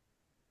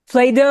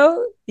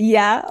 Play-Doh?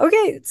 Yeah.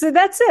 Okay. So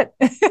that's it.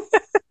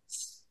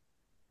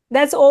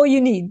 That's all you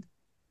need.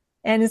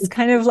 And it's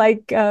kind of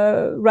like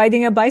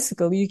riding a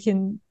bicycle. You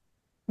can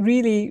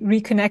really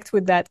reconnect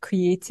with that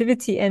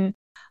creativity. And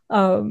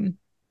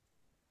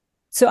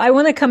so I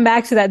want to come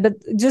back to that. But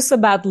just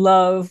about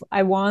love,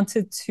 I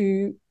wanted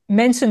to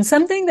mention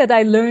something that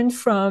I learned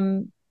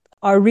from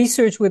our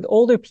research with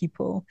older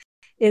people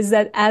is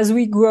that as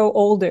we grow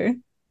older,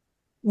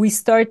 we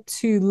start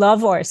to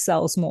love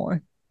ourselves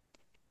more.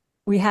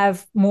 We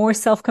have more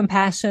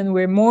self-compassion.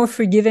 We're more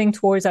forgiving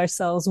towards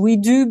ourselves. We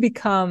do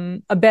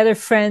become a better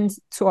friend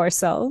to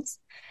ourselves.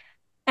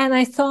 And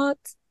I thought,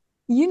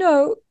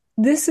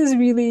 this is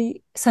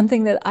really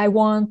something that I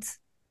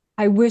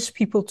wish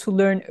people to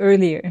learn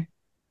earlier,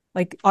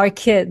 like our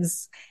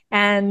kids.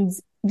 And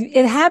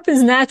it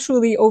happens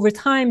naturally over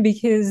time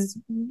because,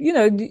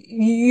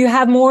 you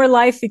have more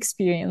life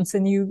experience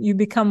and you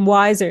become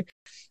wiser.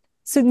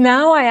 So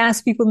now I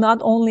ask people not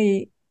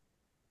only,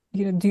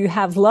 do you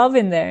have love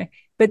in there,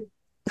 but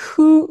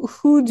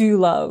who do you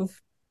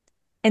love?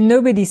 And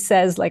nobody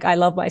says like, I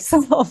love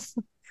myself.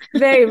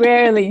 Very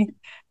rarely.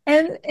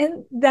 And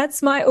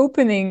that's my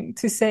opening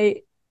to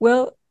say,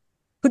 well,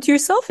 put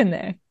yourself in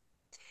there,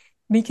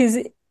 because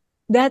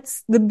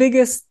that's the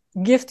biggest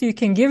gift you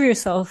can give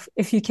yourself.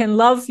 If you can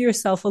love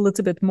yourself a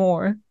little bit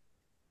more,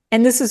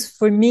 and this is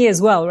for me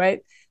as well,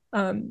 right?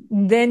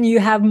 Then you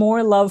have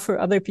more love for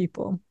other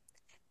people.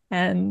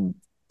 And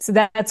so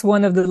that's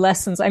one of the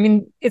lessons. I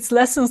mean, it's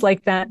lessons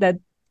like that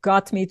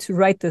got me to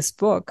write this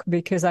book,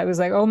 because I was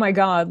like, oh my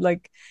God,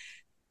 like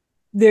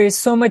there is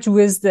so much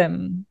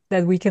wisdom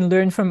that we can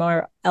learn from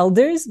our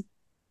elders,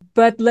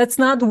 but let's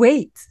not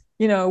wait.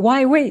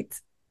 Why wait?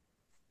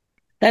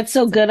 That's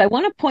so good. I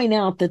want to point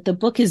out that the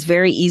book is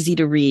very easy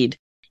to read.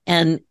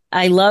 And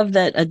I love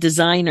that a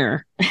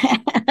designer,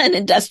 an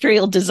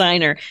industrial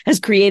designer, has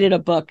created a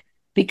book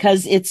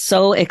because it's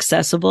so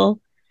accessible.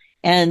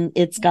 And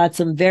it's got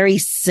some very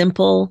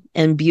simple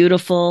and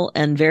beautiful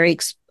and very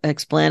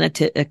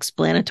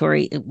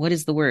explanatory. What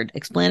is the word?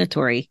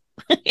 Explanatory.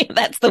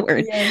 That's the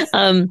word. Yes.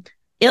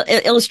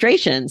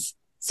 Illustrations.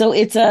 So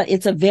it's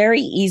a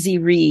very easy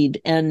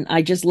read, and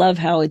I just love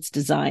how it's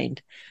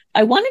designed.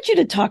 I wanted you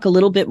to talk a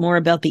little bit more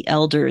about the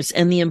elders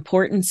and the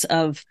importance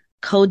of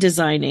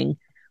co-designing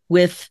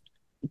with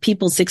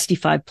people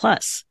 65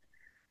 plus.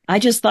 I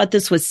just thought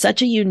this was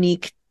such a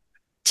unique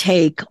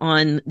take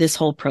on this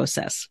whole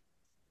process.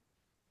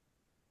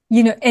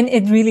 And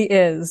it really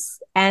is.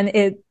 And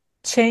it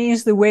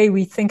changed the way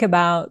we think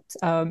about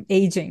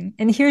aging.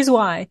 And here's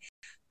why.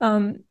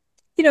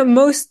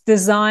 Most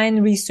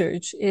design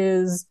research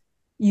is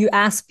you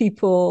ask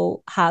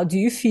people, how do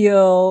you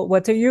feel?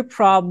 What are your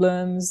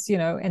problems?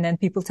 And then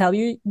people tell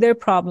you their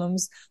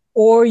problems,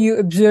 or you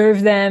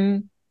observe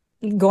them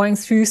going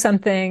through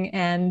something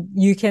and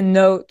you can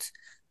note,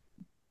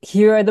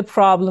 here are the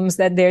problems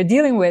that they're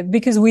dealing with,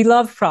 because we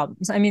love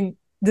problems. I mean,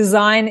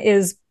 design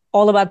is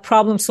all about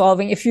problem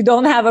solving. If you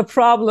don't have a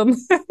problem,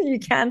 you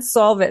can't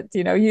solve it.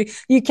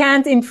 You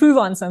can't improve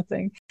on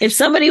something. If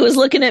somebody was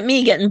looking at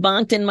me getting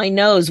bonked in my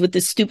nose with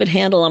this stupid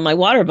handle on my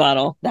water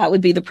bottle, that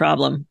would be the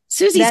problem.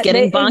 Susie's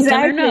getting bonked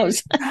on her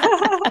nose.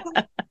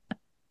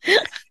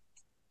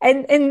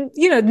 And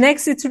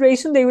next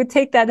iteration, they would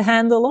take that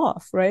handle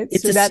off, right?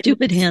 It's a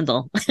stupid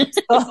handle.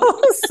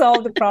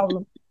 solve the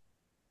problem.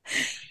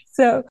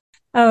 So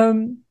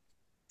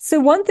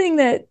one thing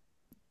that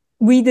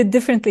we did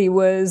differently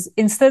was,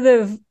 instead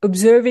of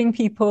observing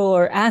people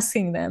or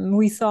asking them,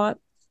 we thought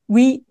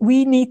we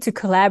need to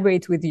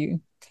collaborate with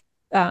you.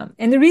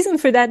 And the reason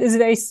for that is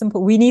very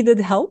simple. We needed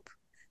help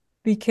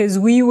because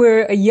we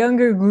were a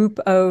younger group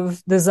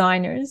of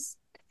designers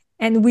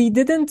and we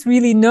didn't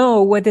really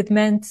know what it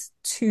meant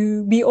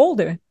to be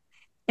older.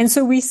 And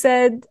so we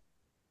said,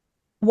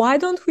 why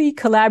don't we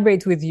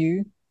collaborate with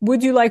you?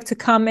 Would you like to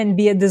come and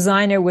be a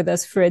designer with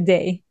us for a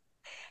day?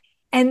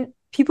 And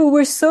people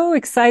were so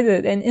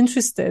excited and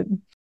interested.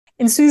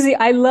 And Susie,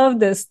 I love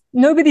this.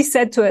 Nobody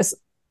said to us,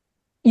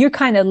 you're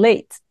kind of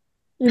late,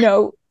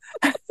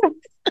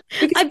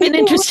 I've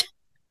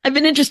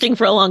been interesting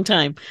for a long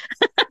time.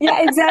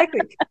 Yeah,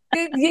 exactly.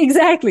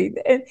 Exactly.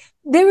 And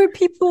there were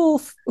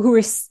people who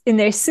were in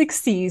their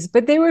 60s,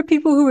 but there were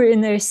people who were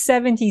in their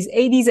 70s,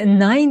 80s, and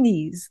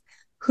 90s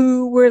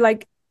who were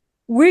like,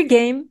 we're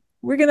game.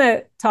 We're going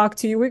to talk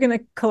to you. We're going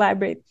to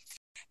collaborate.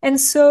 And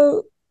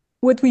so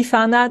what we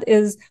found out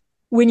is,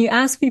 when you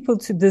ask people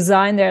to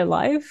design their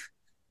life,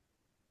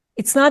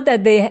 it's not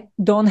that they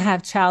don't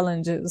have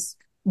challenges,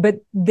 but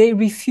they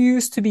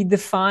refuse to be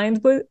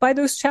defined by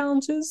those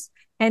challenges.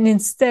 And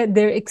instead,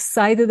 they're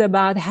excited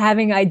about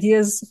having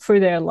ideas for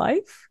their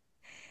life.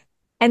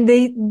 And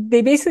they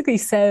basically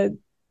said,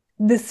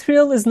 the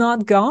thrill is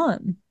not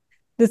gone.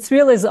 The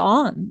thrill is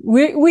on.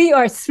 We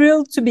are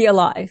thrilled to be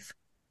alive.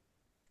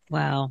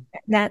 Wow.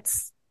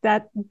 That's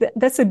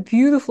a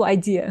beautiful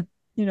idea,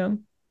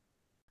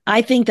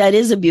 I think that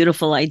is a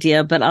beautiful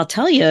idea, but I'll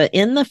tell you,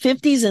 in the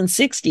 50s and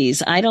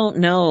 60s, I don't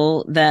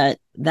know that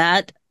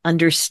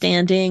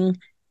understanding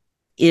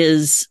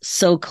is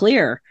so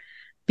clear,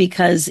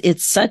 because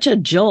it's such a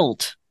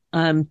jolt.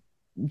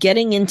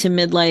 Getting into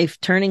midlife,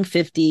 turning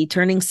 50,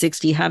 turning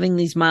 60, having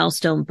these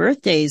milestone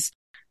birthdays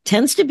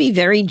tends to be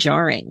very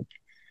jarring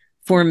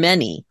for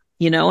many,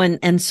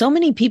 and so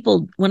many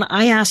people, when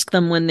I ask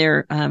them when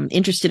they're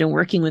interested in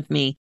working with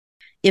me,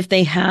 if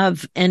they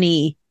have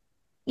any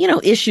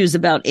issues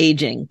about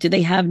aging. Do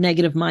they have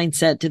negative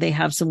mindset? Do they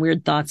have some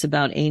weird thoughts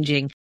about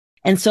aging?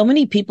 And so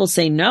many people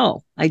say,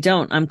 no, I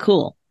don't. I'm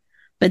cool.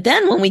 But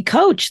then when we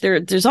coach,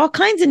 there's all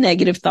kinds of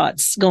negative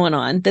thoughts going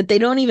on that they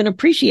don't even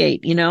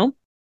appreciate.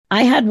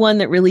 I had one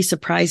that really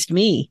surprised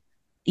me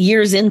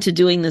years into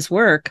doing this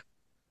work.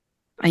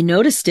 I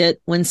noticed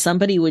it when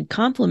somebody would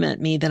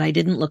compliment me that I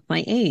didn't look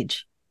my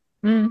age.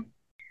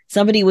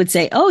 Somebody would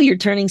say, oh, you're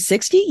turning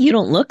 60? You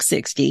don't look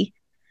 60.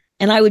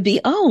 And I would be,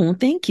 oh,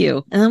 thank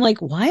you. And I'm like,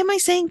 why am I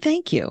saying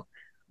thank you?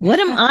 What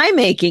am I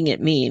making it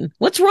mean?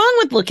 What's wrong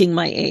with looking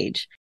my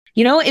age?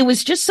 It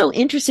was just so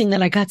interesting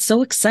that I got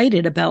so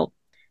excited about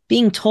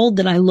being told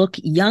that I look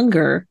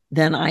younger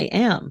than I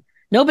am.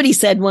 Nobody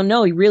said, well,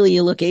 no, really,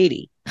 you look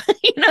 80.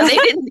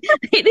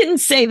 They didn't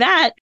say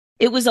that.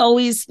 It was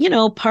always,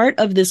 part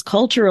of this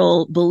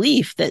cultural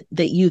belief that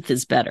youth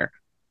is better.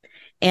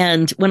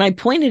 And when I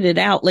pointed it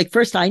out, like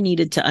first I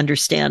needed to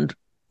understand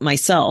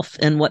myself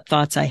and what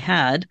thoughts I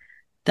had,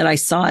 that I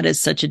saw it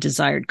as such a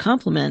desired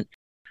compliment.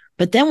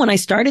 But then when I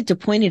started to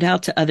point it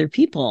out to other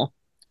people,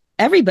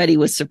 everybody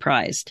was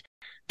surprised.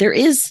 There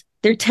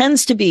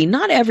tends to be,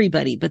 not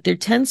everybody, but there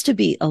tends to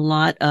be a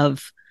lot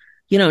of,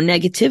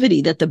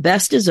 negativity that the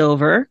best is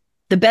over.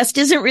 The best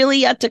isn't really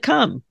yet to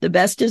come. The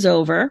best is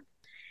over.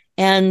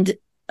 And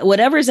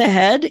whatever's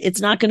ahead,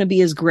 it's not going to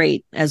be as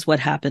great as what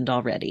happened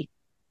already.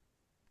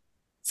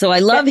 So I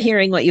love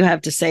hearing what you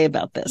have to say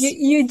about this.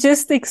 You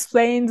just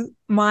explained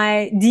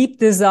my deep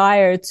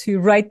desire to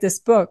write this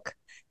book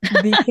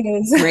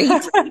because, Great.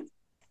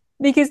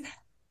 because,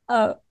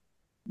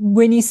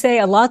 when you say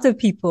a lot of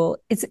people,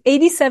 it's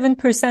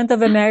 87%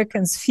 of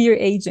Americans fear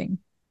aging.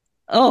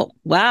 Oh,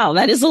 wow.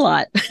 That is a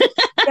lot.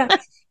 Yeah.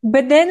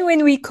 But then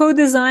when we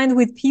co-designed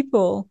with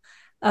people,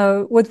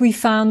 what we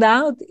found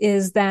out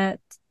is that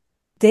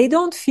they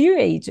don't fear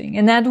aging.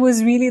 And that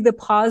was really the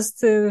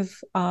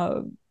positive,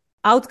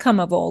 outcome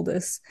of all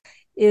this,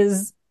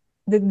 is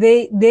that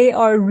they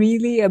are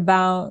really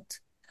about,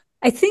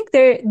 I think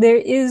there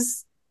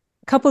is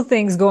a couple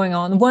things going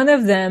on. One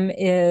of them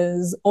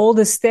is all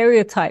the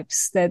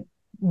stereotypes that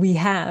we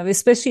have,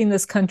 especially in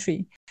this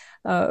country,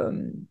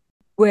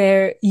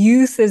 where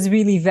youth is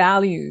really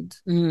valued.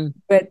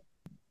 But,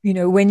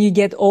 when you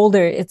get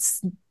older,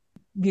 it's,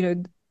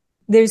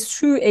 there's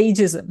true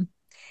ageism.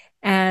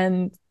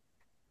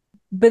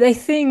 But I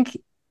think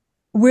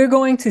we're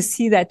going to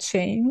see that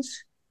change,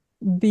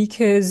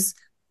 because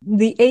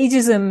the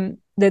ageism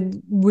that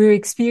we're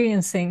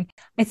experiencing,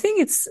 I think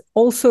it's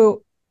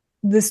also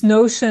this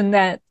notion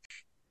that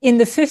in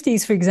the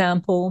 50s, for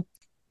example,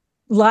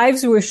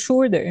 lives were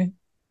shorter.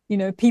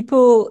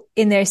 People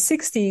in their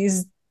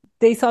 60s,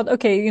 they thought,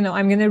 okay,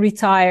 I'm going to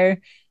retire.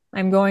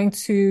 I'm going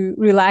to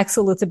relax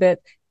a little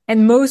bit.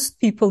 And most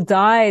people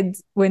died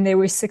when they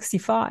were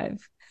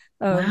 65.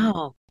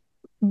 Wow.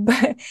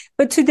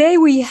 But today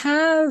we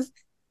have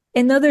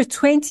another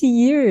 20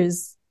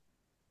 years,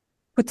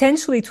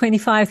 potentially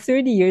 25,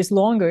 30 years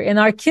longer, and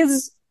our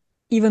kids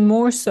even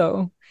more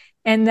so.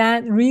 And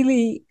that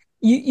really,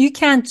 you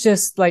can't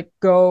just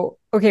go,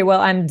 okay,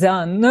 well, I'm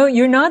done. No,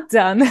 you're not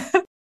done.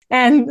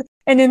 And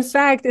in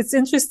fact, it's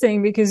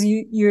interesting because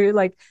you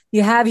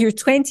have your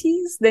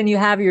 20s, then you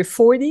have your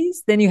 40s,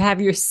 then you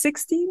have your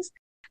 60s,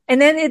 and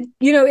then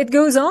it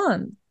goes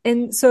on.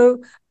 And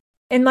so,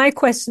 and my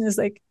question is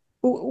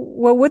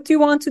well, what do you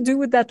want to do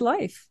with that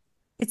life?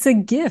 It's a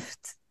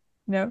gift,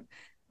 It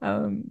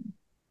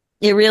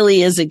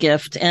really is a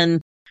gift.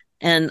 And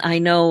I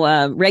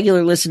know,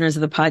 regular listeners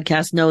of the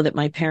podcast know that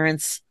my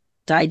parents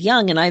died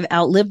young, and I've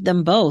outlived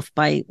them both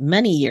by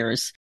many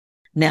years.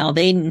 Now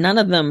none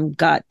of them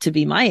got to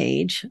be my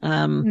age.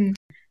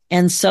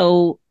 And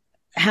so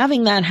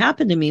having that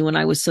happen to me when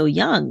I was so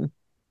young,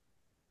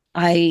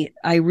 I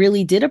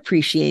really did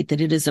appreciate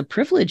that it is a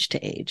privilege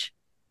to age.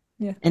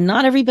 Yeah. And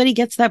not everybody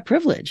gets that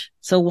privilege.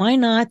 So why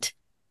not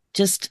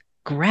just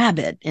grab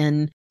it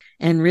and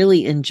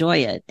really enjoy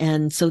it?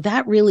 And so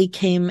that really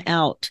came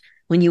out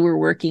when you were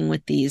working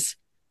with these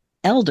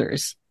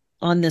elders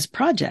on this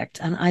project.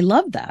 And I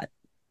love that.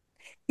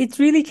 It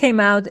really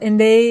came out, and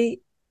they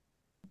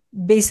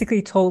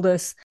basically told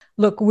us,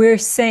 look, we're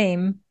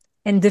same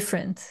and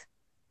different.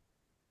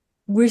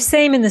 We're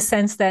same in the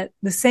sense that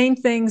the same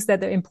things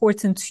that are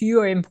important to you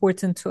are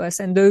important to us.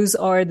 And those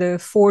are the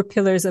 4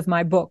 pillars of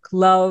my book: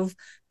 love,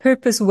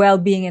 purpose,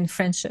 well-being, and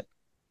friendship.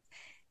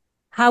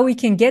 How we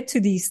can get to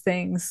these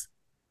things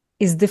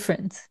is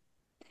different.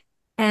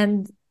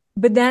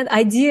 But that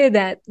idea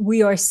that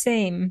we are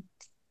same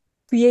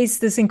creates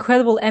this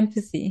incredible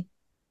empathy.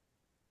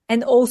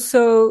 And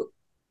also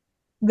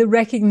the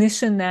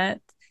recognition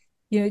that,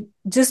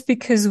 just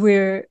because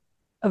we're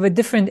of a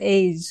different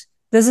age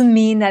doesn't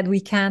mean that we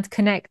can't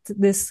connect.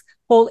 This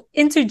whole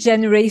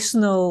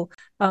intergenerational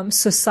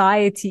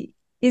society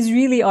is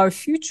really our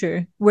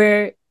future,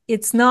 where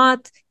it's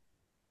not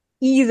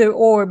either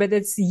or, but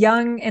it's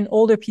young and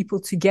older people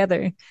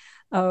together.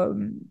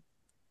 And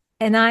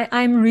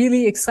I'm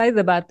really excited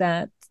about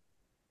that.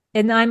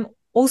 And I'm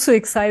also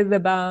excited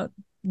about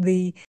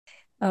the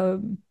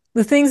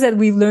things that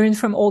we've learned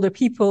from older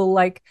people,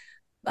 like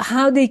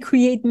how they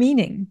create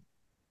meaning,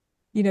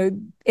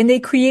 and they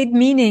create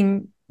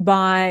meaning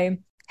by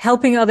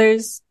helping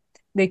others.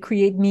 They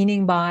create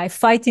meaning by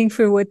fighting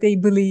for what they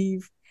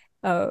believe,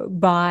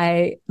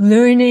 by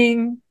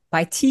learning,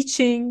 by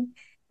teaching,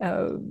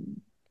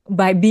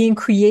 by being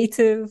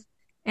creative.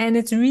 And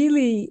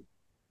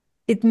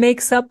it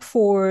makes up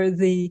for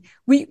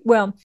we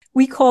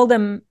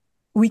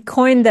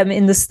coined them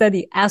in the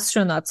study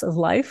astronauts of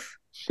life.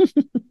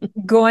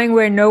 going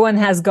where no one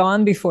has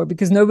gone before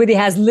because nobody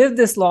has lived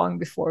this long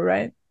before,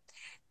 right?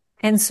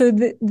 And so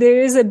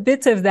there is a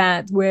bit of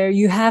that where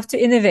you have to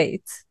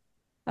innovate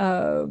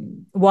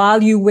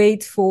while you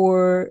wait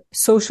for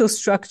social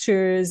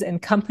structures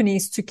and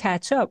companies to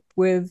catch up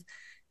with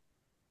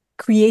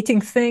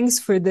creating things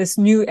for this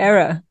new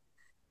era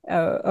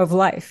of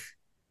life.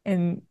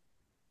 And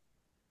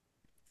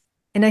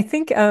I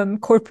think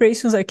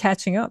corporations are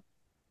catching up.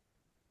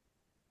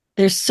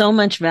 There's so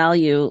much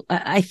value.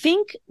 I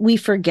think we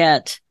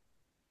forget,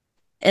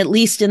 at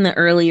least in the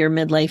earlier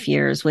midlife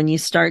years, when you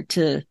start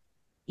to,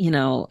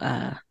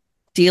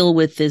 deal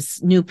with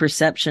this new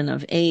perception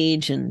of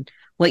age and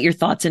what your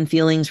thoughts and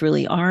feelings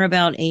really are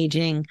about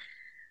aging,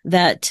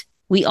 that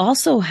we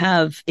also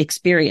have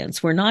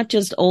experience. We're not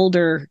just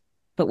older,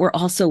 but we're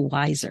also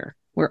wiser.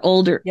 We're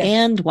older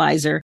and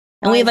wiser.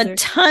 And we have a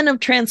ton of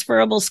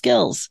transferable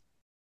skills.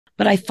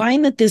 But I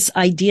find that this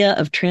idea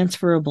of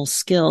transferable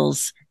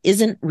skills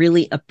isn't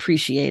really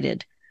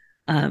appreciated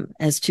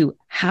as to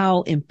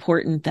how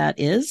important that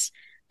is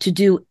to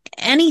do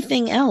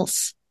anything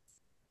else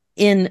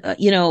in,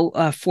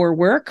 for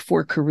work,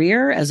 for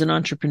career, as an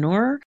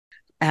entrepreneur,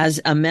 as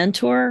a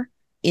mentor,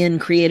 in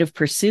creative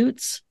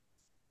pursuits.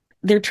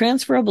 They're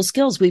transferable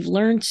skills. We've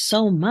learned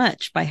so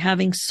much by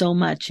having so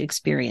much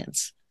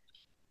experience.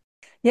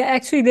 Yeah,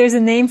 actually, there's a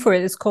name for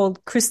it. It's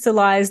called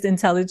crystallized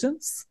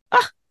intelligence.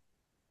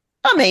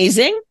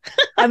 Amazing.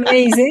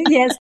 Amazing,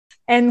 yes.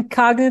 And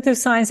cognitive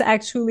science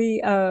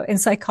actually, in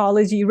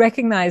psychology,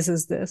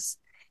 recognizes this,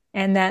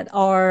 and that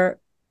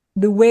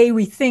the way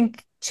we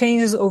think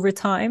changes over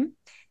time.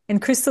 And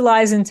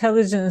crystallized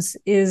intelligence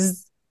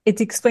it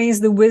explains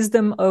the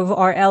wisdom of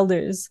our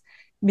elders,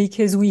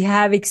 because we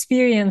have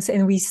experience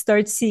and we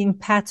start seeing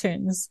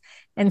patterns.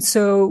 And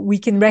so we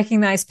can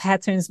recognize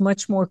patterns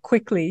much more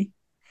quickly.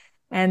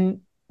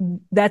 And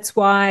that's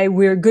why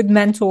we're good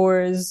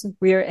mentors,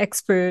 we're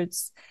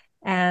experts.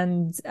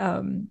 And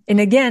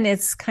again,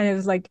 it's kind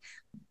of like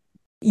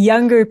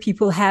younger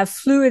people have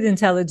fluid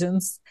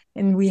intelligence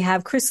and we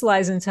have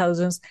crystallized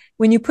intelligence.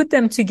 When you put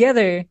them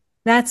together,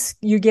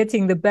 you're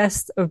getting the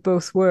best of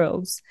both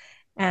worlds.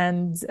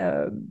 And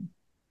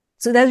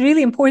so that's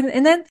really important.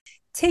 And then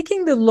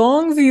taking the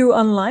long view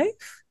on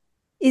life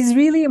is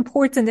really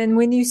important. And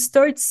when you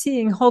start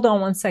seeing, hold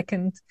on one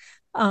second,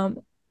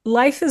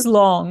 life is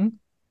long.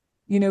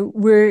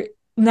 We're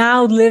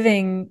now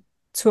living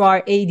to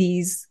our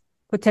 80s,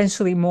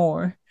 potentially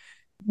more.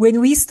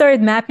 When we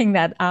started mapping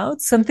that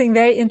out, something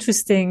very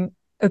interesting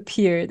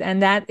appeared.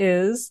 And that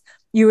is,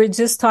 you were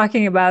just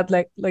talking about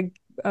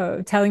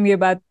telling me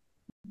about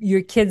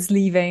your kids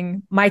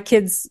leaving. My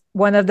kids,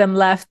 one of them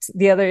left,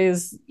 the other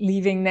is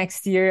leaving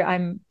next year.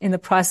 I'm in the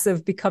process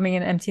of becoming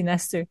an empty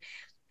nester.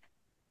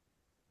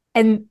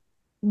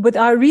 But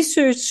our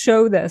research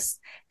showed us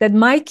that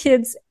my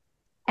kids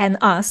and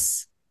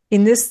us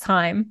in this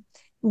time,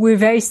 we're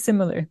very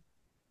similar.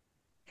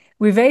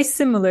 We're very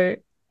similar.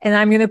 And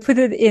I'm going to put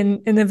it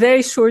in a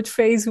very short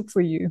phrase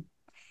for you.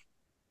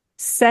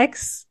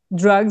 Sex,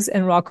 drugs,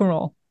 and rock and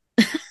roll.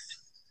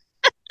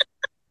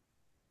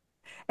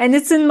 And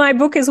it's in my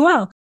book as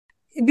well,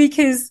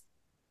 because,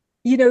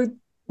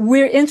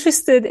 we're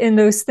interested in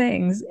those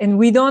things, and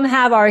we don't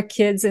have our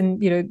kids.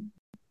 And,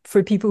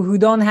 for people who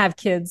don't have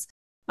kids,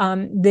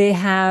 they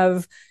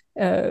have,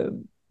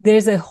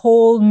 there's a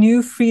whole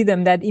new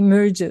freedom that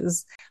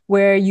emerges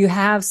where you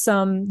have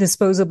some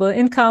disposable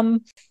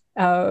income.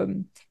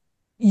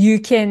 You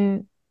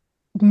can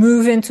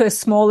move into a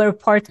smaller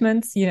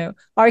apartment.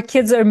 Our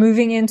kids are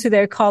moving into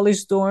their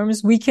college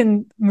dorms. We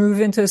can move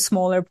into a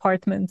smaller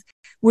apartment.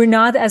 We're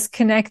not as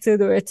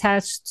connected or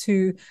attached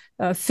to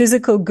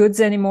physical goods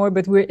anymore,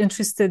 but we're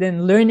interested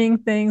in learning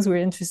things. We're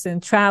interested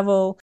in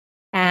travel.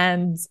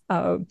 And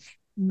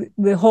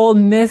the whole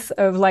myth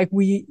of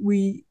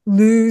we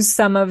lose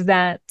some of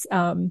that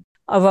of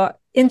our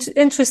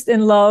interest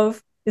in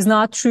love is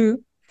not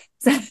true.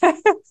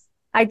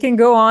 I can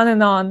go on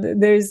and on.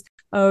 There's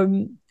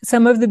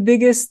some of the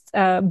biggest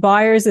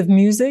buyers of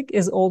music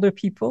is older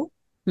people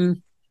with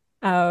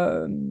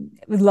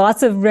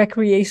lots of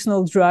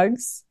recreational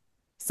drugs.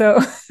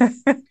 So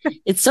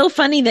it's so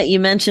funny that you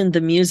mentioned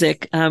the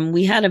music.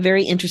 We had a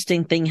very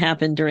interesting thing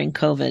happen during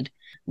COVID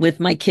with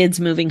my kids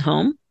moving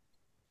home.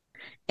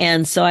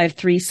 And so I have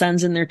 3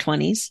 sons in their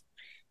 20s.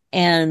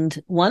 And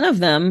one of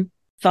them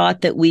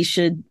thought that we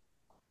should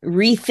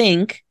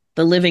rethink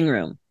the living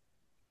room.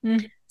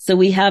 So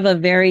we have a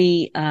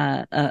very,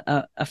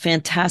 a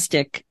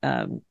fantastic,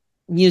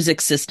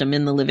 music system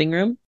in the living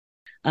room,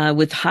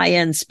 with high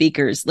end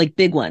speakers, like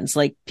big ones,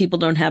 like people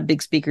don't have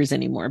big speakers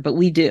anymore, but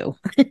we do.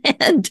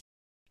 and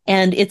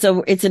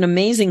it's an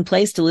amazing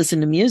place to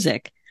listen to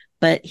music,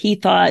 but he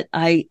thought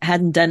I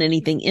hadn't done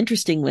anything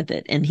interesting with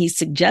it. And he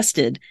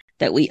suggested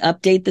that we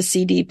update the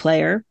CD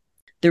player.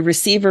 The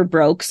receiver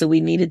broke, so we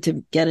needed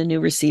to get a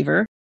new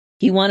receiver.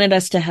 He wanted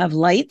us to have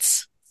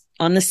lights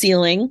on the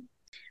ceiling,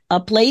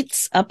 up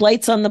lights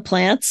on the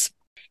plants.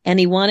 And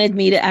he wanted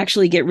me to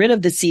actually get rid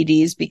of the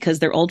CDs because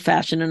they're old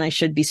fashioned and I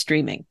should be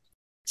streaming.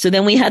 So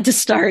then we had to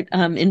start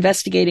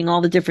investigating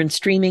all the different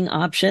streaming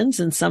options,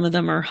 and some of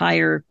them are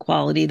higher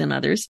quality than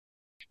others.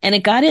 And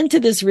it got into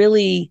this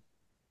really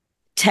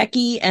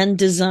techie and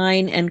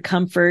design and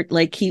comfort.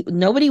 Like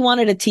nobody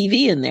wanted a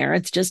TV in there.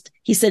 It's just,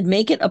 he said,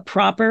 make it a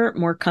proper,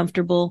 more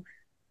comfortable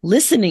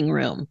listening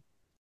room.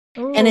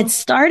 Ooh. And it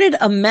started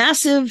a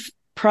massive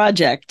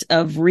project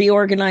of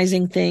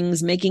reorganizing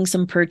things, making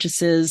some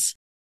purchases,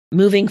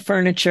 moving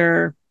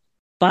furniture,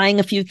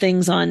 buying a few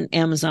things on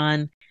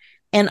Amazon.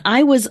 And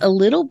I was a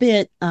little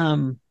bit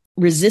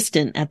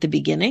resistant at the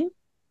beginning.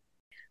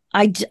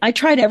 I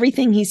tried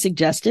everything he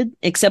suggested,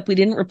 except we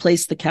didn't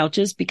replace the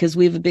couches because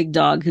we have a big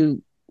dog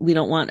who we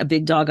don't want a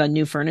big dog on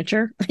new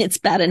furniture. It's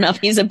bad enough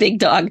he's a big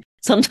dog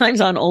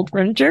sometimes on old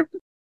furniture.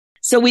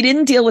 So we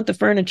didn't deal with the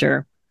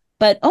furniture.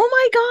 But oh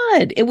my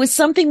God, it was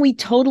something we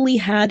totally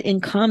had in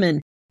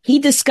common. He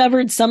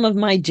discovered some of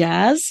my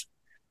jazz,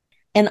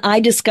 and I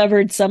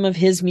discovered some of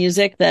his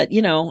music that,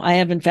 I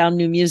haven't found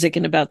new music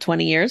in about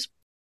 20 years.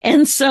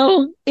 And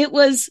so it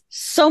was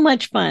so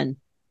much fun.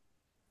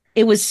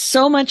 It was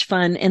so much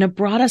fun, and it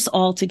brought us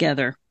all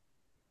together.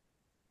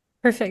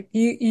 Perfect.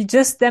 You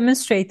just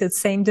demonstrated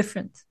same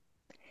different.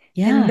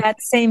 Yeah. And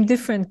that same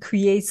different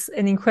creates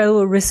an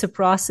incredible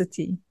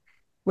reciprocity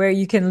where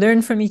you can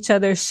learn from each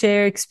other,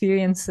 share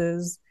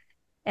experiences,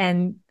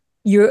 and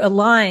you're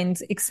aligned,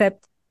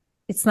 except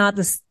it's not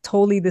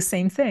totally the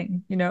same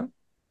thing,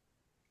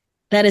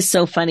 That is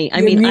so funny.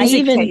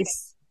 Your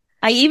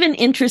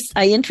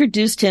I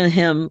introduced to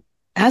him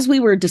as we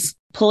were just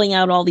pulling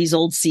out all these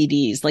old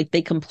CDs, like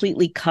they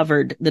completely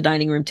covered the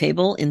dining room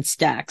table in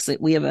stacks.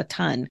 We have a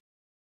ton.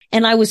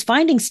 And I was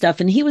finding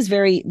stuff, and he was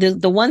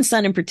the one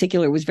son in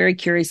particular was very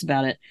curious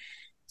about it.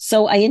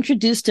 So I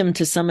introduced him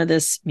to some of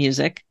this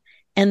music.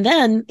 And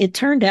then it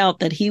turned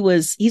out that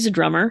he's a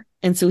drummer.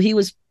 And so he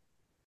was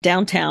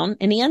downtown,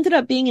 and he ended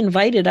up being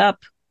invited up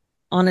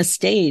on a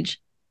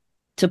stage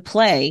to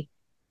play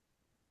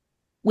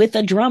with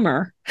a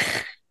drummer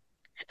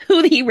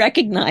who he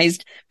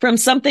recognized from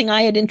something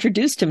I had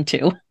introduced him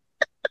to.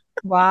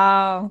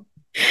 Wow.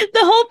 The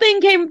whole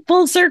thing came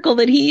full circle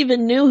that he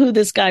even knew who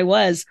this guy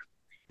was.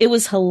 It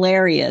was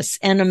hilarious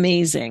and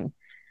amazing,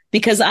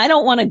 because I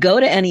don't want to go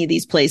to any of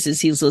these places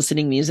he's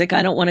listening music.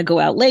 I don't want to go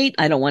out late.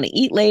 I don't want to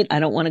eat late. I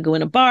don't want to go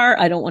in a bar.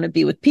 I don't want to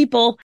be with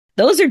people.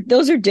 Those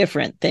are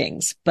different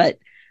things, but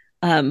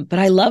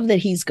I love that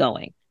he's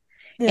going.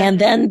 Yeah. And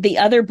then the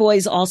other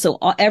boys also,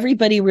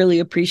 everybody really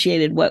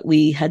appreciated what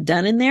we had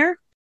done in there.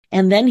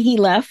 And then he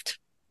left,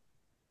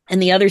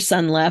 and the other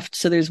son left.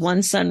 So there's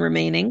one son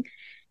remaining,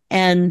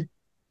 and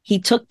he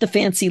took the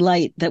fancy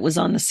light that was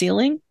on the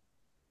ceiling.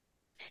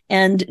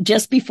 And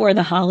just before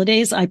the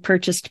holidays, I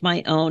purchased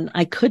my own.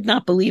 I could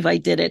not believe I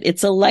did it.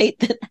 It's a light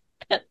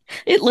that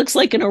it looks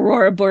like an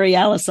aurora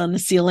borealis on the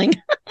ceiling.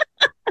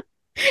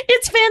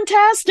 It's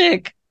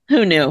fantastic.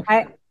 Who knew?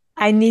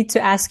 I need to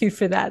ask you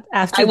for that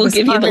after I will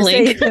give you the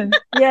link.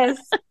 Yes.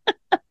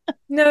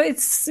 No,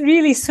 it's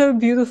really so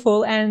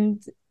beautiful,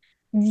 and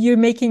you're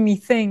making me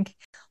think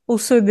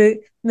also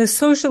the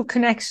social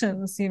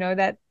connections,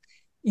 that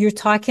you're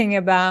talking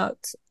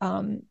about,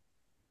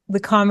 the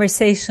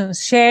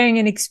conversations, sharing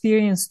an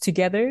experience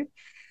together.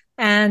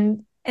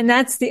 And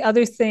that's the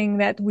other thing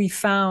that we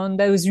found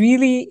that was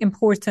really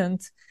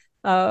important,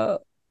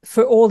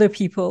 for older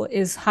people,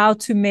 is how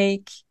to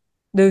make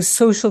those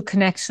social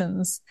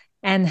connections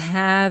and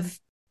have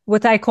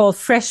what I call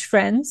fresh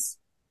friends.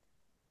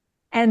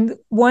 And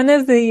one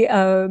of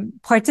the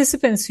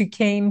participants who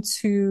came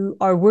to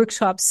our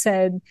workshop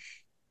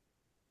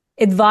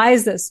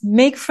advised us,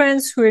 make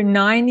friends who are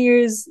 9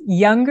 years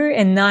younger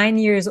and 9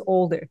 years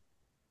older.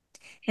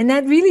 And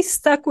that really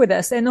stuck with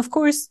us. And of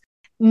course,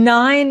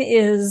 9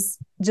 is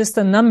just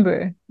a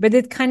number, but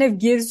it kind of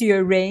gives you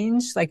a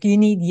range, like you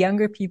need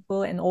younger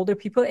people and older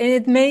people. And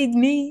it made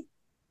me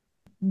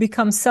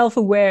become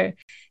self-aware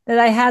that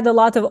I had a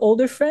lot of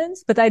older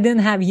friends, but I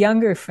didn't have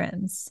younger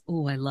friends.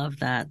 Oh, I love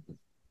that.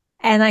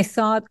 And I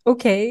thought,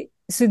 okay,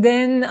 so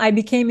then I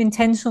became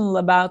intentional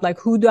about like,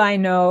 who do I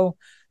know,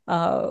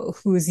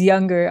 who's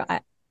younger?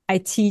 I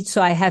teach,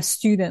 so I have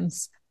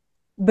students,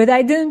 but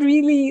I didn't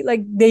really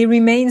they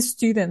remain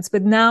students,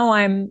 but now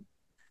I'm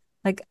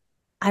like,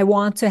 I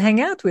want to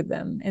hang out with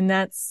them. And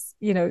that's,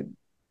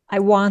 I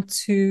want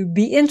to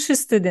be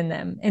interested in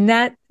them. And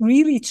that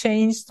really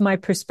changed my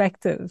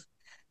perspective,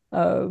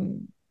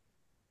 into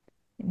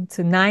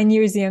 9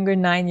 years younger,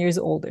 9 years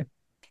older.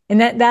 And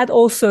that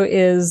also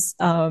is,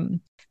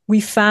 we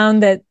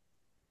found that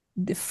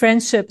the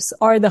friendships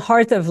are the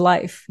heart of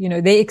life.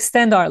 They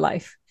extend our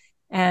life.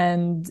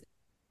 And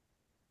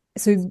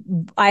so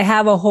I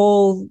have a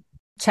whole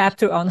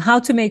chapter on how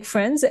to make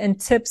friends and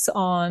tips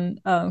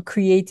on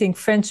creating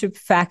friendship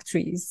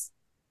factories.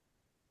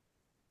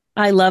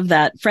 I love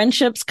that.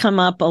 Friendships come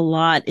up a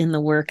lot in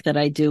the work that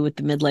I do with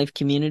the midlife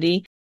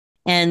community.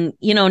 And,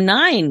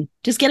 9,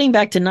 just getting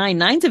back to 9,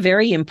 9's a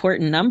very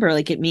important number.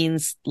 Like, it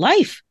means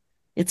life.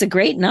 It's a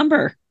great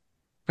number,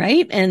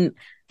 right? And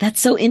that's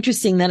so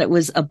interesting that it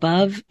was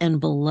above and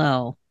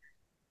below.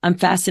 I'm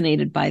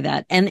fascinated by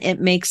that. And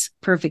it makes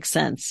perfect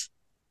sense.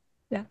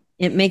 Yeah.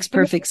 It makes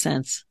perfect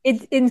sense.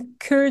 It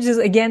encourages,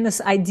 again,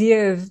 this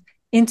idea of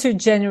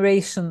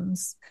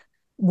intergenerations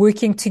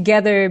working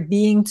together,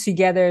 being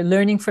together,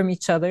 learning from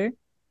each other.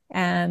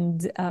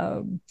 And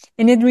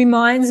it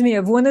reminds me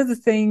of one of the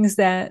things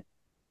that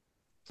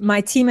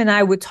my team and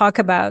I would talk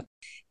about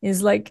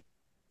is like,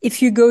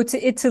 if you go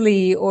to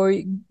Italy or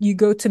you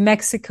go to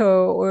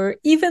Mexico or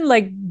even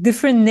like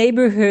different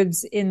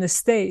neighborhoods in the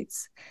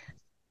States,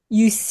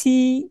 you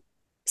see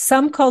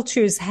some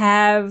cultures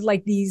have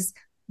like these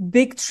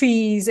big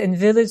trees and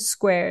village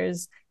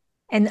squares,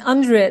 and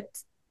under it,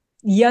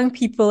 young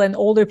people and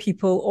older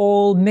people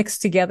all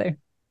mixed together.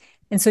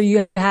 And so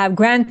you have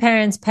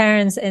grandparents,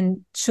 parents,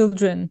 and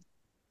children,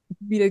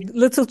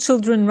 little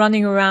children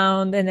running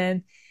around, and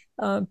then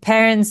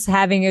parents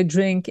having a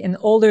drink, and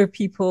older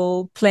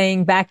people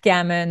playing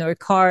backgammon or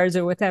cards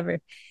or whatever.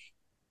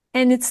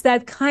 And it's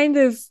that kind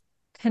of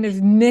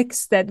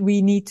mix that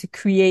we need to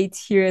create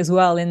here as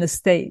well in the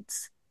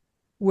States,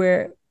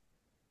 where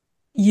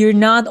you're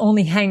not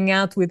only hanging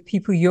out with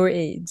people your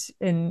age.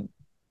 And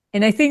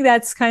I think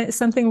that's kind of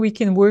something we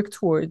can work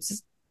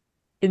towards.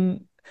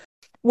 In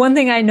one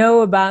thing I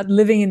know about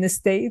living in the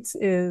States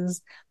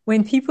is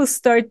when people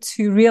start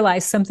to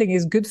realize something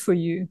is good for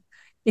you,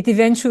 it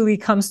eventually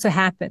comes to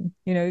happen.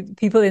 You know,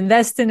 people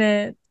invest in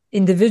it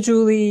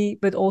individually,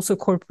 but also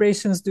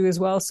corporations do as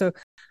well. So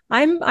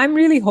I'm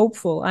really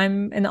hopeful.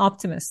 I'm an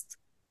optimist.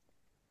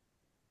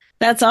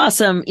 That's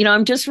awesome. You know,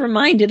 I'm just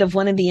reminded of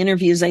one of the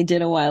interviews I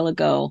did a while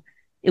ago.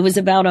 It was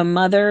about a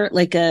mother,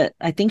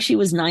 I think she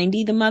was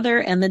 90, the mother,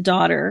 and the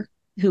daughter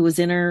who was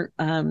in her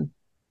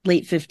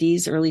late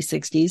 50s, early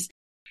 60s.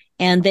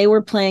 And they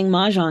were playing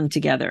Mahjong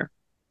together.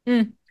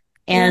 Mm.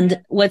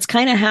 And what's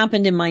kind of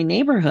happened in my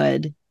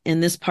neighborhood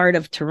in this part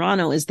of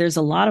Toronto is there's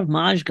a lot of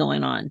Maj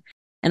going on.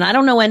 And I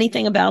don't know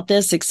anything about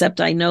this, except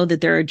I know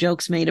that there are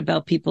jokes made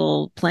about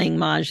people playing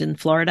Maj in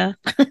Florida.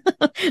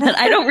 And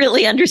I don't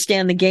really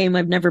understand the game.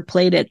 I've never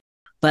played it,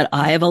 but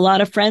I have a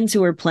lot of friends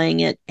who are playing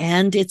it,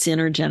 and it's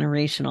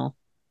intergenerational.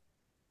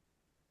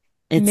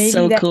 It's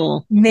so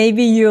cool.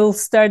 Maybe you'll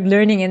start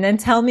learning and then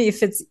tell me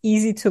if it's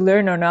easy to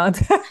learn or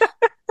not.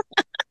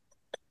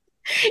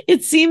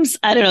 It seems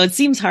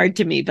hard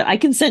to me, but I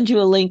can send you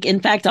a link. In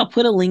fact, I'll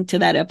put a link to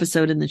that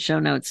episode in the show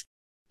notes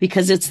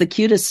because it's the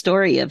cutest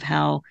story of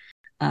how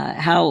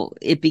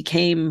it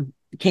came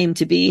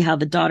to be, how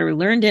the daughter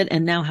learned it,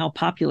 and now how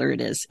popular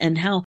it is, and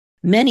how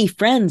many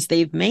friends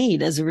they've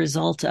made as a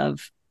result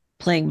of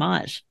playing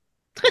Maj.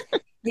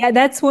 Yeah,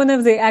 that's one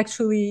of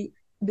the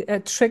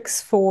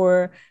tricks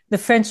for the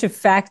Friendship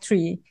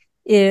Factory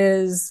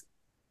is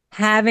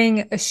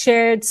having a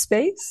shared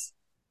space,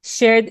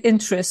 shared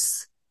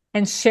interests,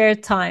 and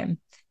shared time.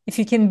 If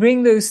you can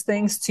bring those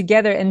things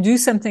together and do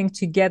something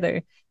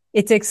together,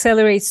 it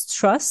accelerates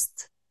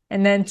trust,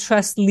 and then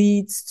trust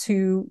leads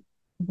to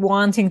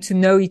wanting to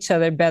know each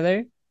other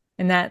better.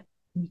 And that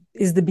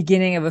is the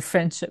beginning of a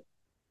friendship.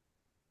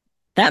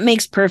 That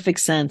makes perfect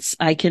sense.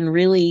 I can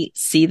really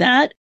see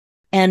that.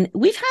 And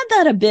we've had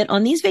that a bit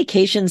on these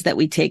vacations that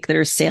we take that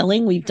are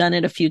sailing. We've done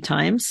it a few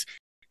times,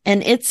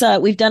 and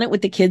we've done it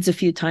with the kids a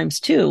few times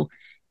too.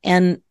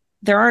 And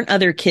there aren't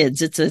other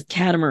kids. It's a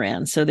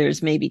catamaran. So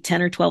there's maybe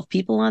 10 or 12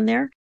 people on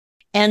there.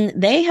 And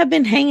they have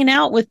been hanging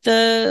out with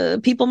the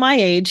people my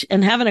age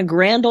and having a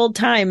grand old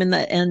time.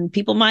 And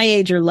people my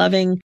age are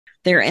loving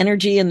their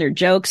energy and their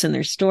jokes and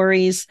their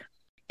stories.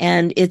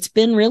 And it's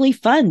been really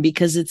fun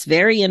because it's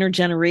very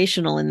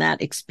intergenerational in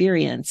that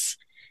experience.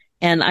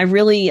 And I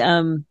really,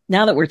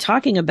 now that we're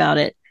talking about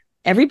it,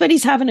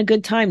 everybody's having a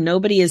good time.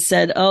 Nobody has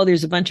said, oh,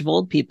 there's a bunch of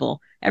old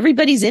people.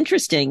 Everybody's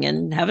interesting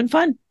and having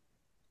fun.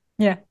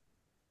 Yeah.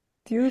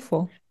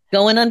 Beautiful.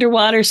 Going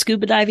underwater,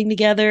 scuba diving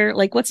together.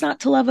 Like, what's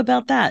not to love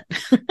about that?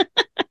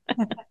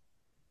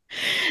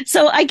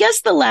 So I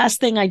guess the last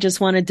thing I just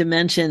wanted to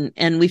mention,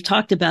 and we've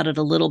talked about it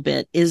a little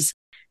bit, is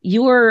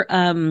your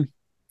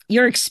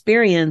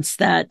experience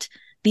that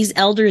these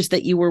elders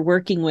that you were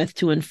working with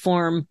to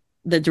inform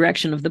the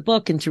direction of the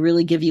book and to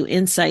really give you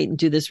insight and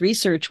do this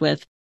research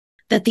with,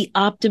 that the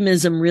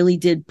optimism really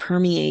did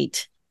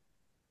permeate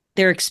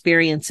their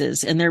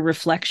experiences and their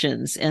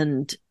reflections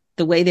and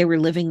the way they were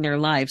living their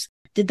lives.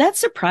 Did that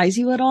surprise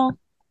you at all?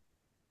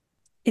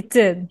 It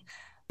did,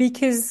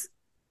 because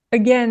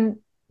again,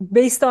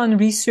 based on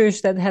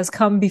research that has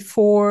come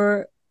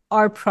before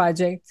our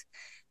project,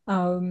 a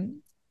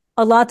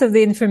lot of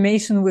the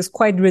information was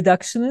quite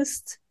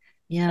reductionist.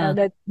 Yeah.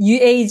 That you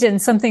age and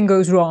something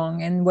goes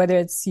wrong, and whether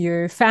it's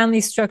your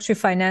family structure,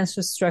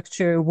 financial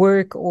structure,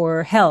 work,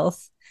 or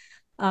health.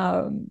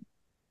 And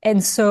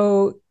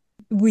so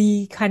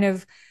we kind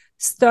of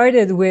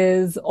started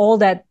with all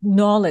that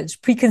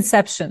knowledge,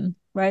 preconception,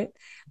 right?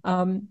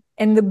 And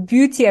the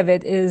beauty of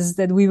it is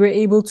that we were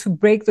able to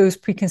break those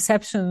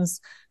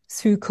preconceptions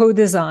through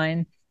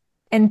co-design.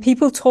 And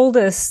people told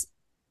us,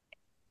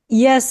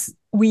 yes,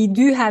 we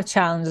do have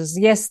challenges.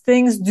 Yes,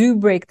 things do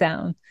break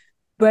down,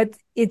 but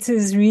it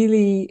is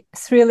really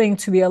thrilling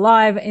to be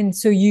alive. And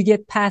so you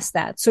get past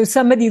that. So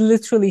somebody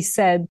literally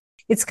said,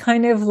 it's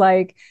kind of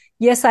like,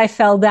 yes, I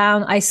fell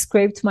down. I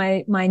scraped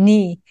my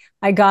knee.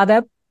 I got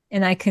up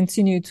and I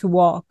continue to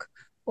walk.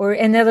 Or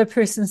another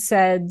person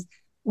said,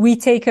 we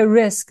take a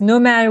risk no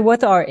matter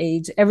what our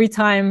age, every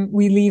time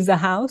we leave the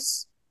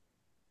house.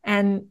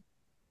 And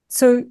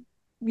so,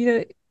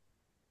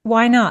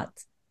 why not?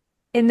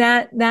 And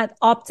that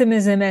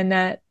optimism and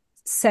that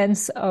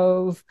sense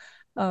of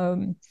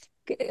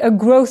a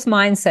growth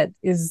mindset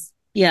is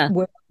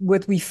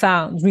what we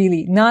found,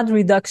 really. Not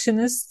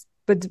reductionist,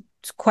 but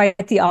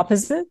quite the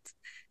opposite.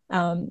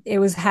 It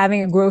was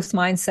having a growth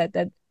mindset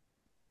that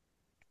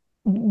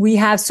we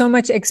have so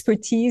much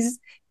expertise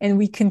and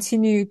we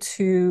continue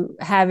to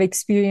have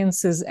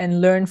experiences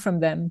and learn from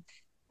them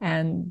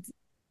and,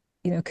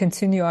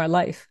 continue our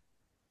life.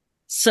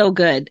 So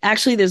good.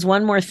 Actually, there's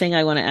one more thing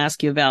I want to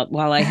ask you about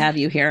while I have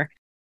you here.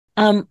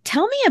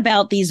 Tell me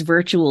about these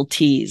virtual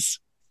teas.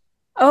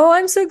 Oh,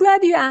 I'm so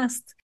glad you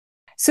asked.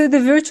 So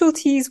the virtual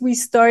teas, we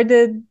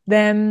started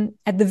them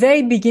at the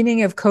very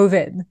beginning of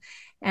COVID.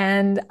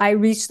 And I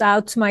reached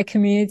out to my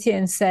community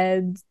and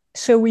said,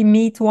 shall we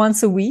meet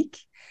once a week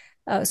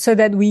so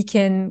that we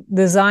can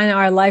design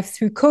our life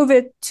through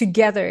COVID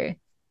together?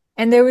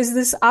 And there was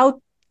this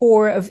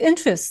outpour of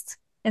interest.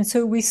 And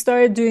so we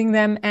started doing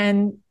them.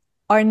 And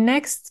our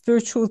next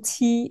virtual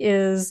tea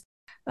is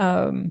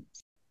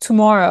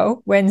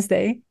tomorrow,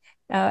 Wednesday,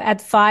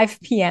 at 5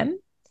 p.m.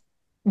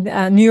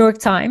 New York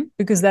time,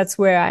 because that's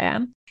where I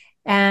am.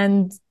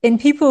 And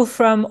people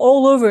from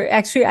all over,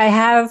 actually, I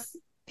have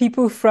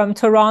people from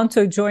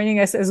Toronto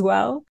joining us as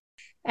well.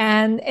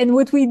 And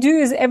what we do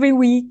is every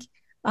week,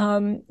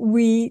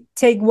 we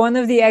take one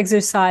of the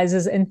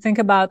exercises and think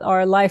about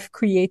our life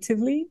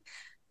creatively.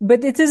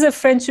 But it is a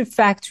friendship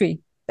factory.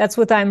 That's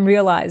what I'm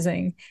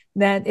realizing,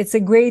 that it's a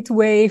great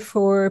way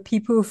for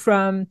people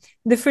from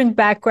different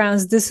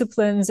backgrounds,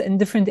 disciplines, and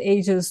different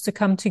ages to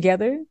come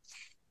together.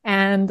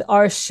 And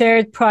our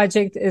shared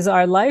project is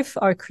our life,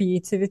 our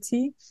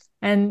creativity.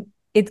 And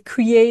it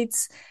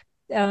creates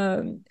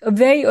a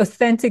very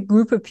authentic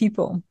group of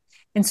people.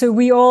 And so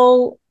we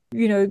all,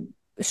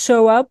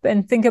 show up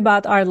and think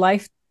about our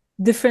life,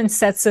 different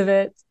sets of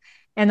it.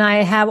 And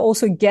I have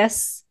also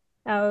guests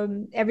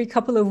every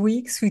couple of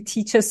weeks who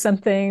teach us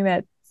something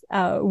that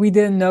we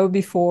didn't know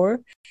before.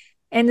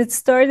 And it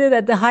started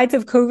at the height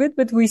of COVID,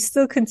 but we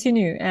still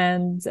continue.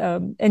 And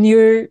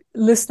your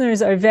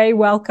listeners are very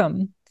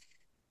welcome.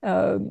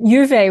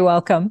 You're very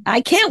welcome.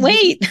 I can't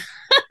wait.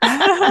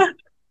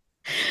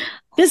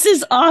 This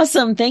is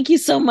awesome. Thank you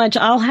so much.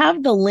 I'll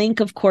have the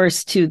link, of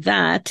course, to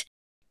that.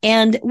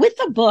 And with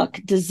the book,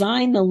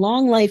 Design the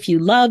Long Life You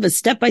Love, a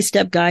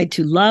step-by-step guide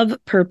to love,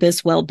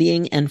 purpose,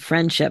 well-being, and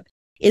friendship.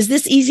 Is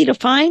this easy to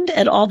find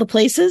at all the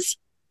places?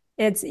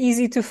 It's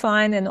easy to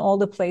find in all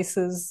the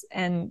places,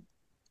 and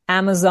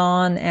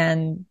Amazon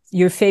and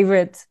your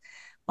favorite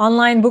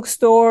online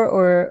bookstore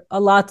or a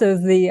lot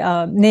of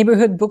the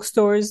neighborhood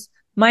bookstores.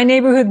 My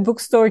neighborhood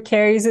bookstore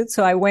carries it.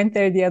 So I went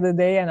there the other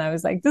day and I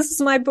was like, this is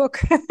my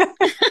book.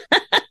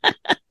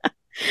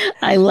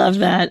 I love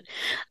that.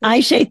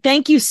 Ayse,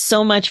 thank you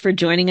so much for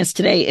joining us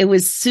today. It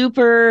was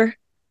super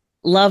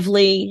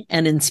lovely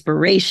and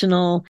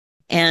inspirational.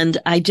 And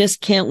I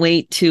just can't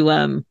wait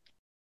to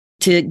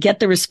get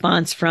the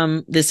response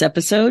from this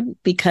episode,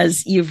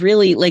 because you've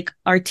really,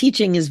 our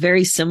teaching is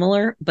very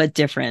similar, but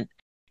different.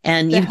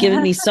 And you've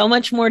given me so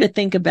much more to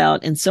think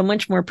about and so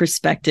much more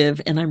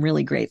perspective. And I'm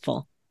really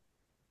grateful.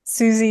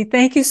 Susie,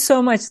 thank you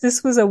so much.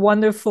 This was a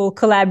wonderful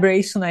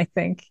collaboration, I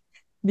think,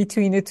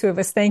 between the two of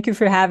us. Thank you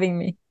for having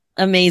me.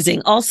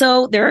 Amazing.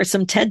 Also, there are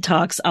some TED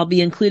Talks. I'll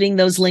be including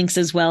those links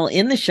as well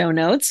in the show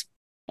notes.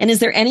 And is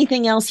there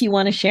anything else you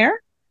want to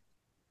share?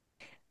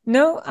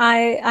 No,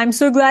 I'm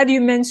so glad you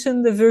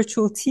mentioned the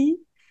virtual tea.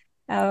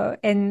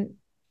 And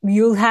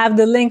you'll have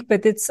the link,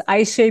 but it's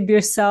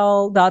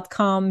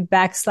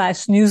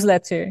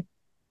aysebirsel.com/newsletter.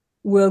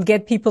 We'll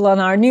get people on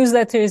our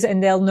newsletters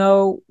and they'll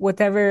know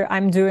whatever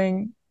I'm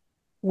doing,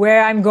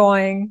 where I'm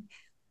going,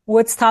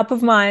 what's top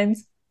of mind.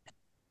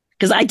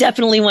 Because I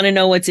definitely want to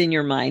know what's in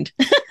your mind.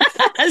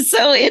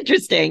 So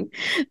interesting.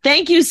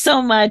 Thank you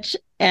so much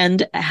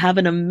and have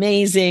an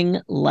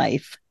amazing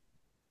life.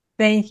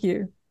 Thank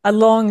you. A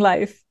long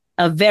life.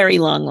 A very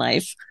long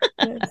life.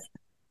 Yes.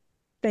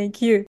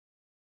 Thank you.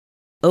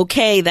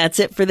 Okay, that's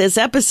it for this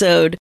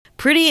episode.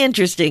 Pretty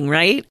interesting,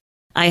 right?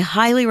 I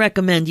highly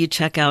recommend you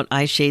check out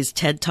Ayse's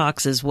TED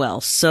Talks as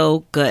well.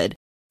 So good.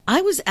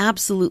 I was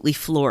absolutely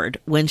floored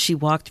when she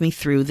walked me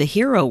through the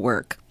hero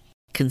work.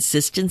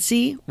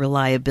 Consistency,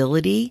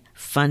 reliability,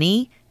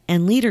 funny,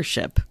 and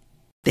leadership.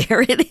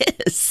 There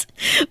it is.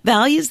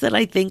 Values that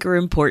I think are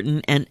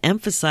important and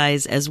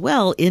emphasize as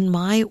well in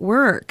my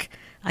work.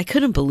 I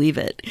couldn't believe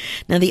it.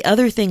 Now, the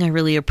other thing I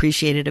really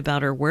appreciated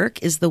about her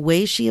work is the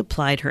way she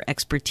applied her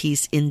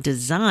expertise in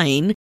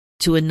design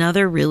to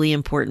another really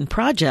important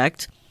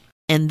project,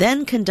 and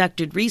then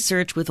conducted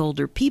research with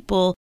older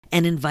people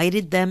and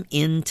invited them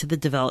into the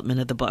development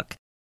of the book.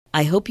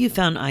 I hope you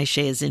found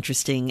Ayse as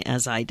interesting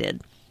as I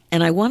did.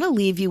 And I want to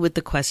leave you with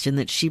the question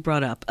that she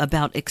brought up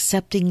about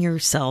accepting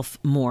yourself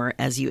more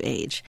as you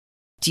age.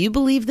 Do you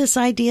believe this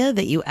idea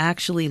that you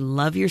actually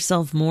love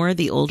yourself more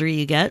the older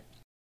you get?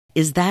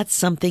 Is that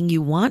something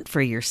you want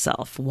for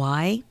yourself?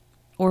 Why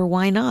or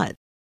why not?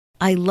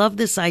 I love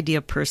this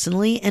idea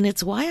personally, and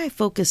it's why I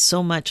focus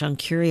so much on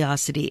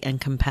curiosity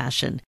and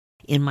compassion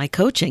in my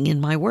coaching, in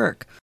my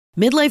work.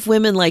 Midlife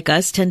women like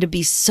us tend to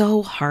be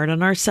so hard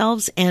on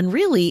ourselves, and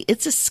really,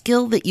 it's a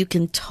skill that you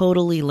can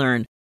totally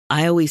learn.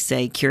 I always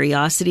say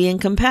curiosity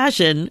and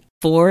compassion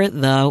for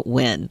the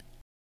win.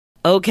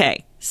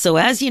 Okay, so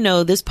as you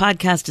know, this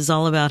podcast is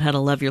all about how to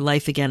love your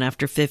life again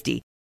after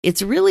 50.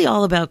 It's really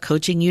all about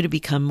coaching you to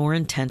become more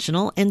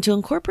intentional and to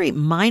incorporate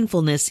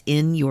mindfulness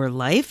in your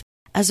life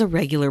as a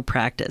regular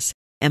practice.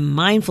 And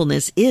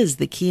mindfulness is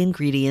the key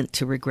ingredient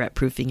to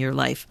regret-proofing your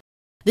life.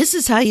 This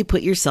is how you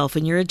put yourself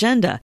in your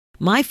agenda.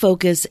 My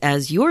focus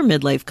as your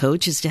midlife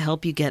coach is to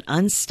help you get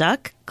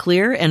unstuck,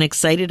 clear, and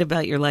excited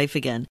about your life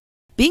again.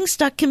 Being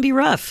stuck can be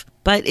rough,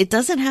 but it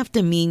doesn't have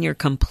to mean you're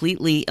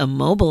completely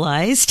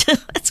immobilized.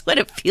 That's what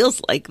it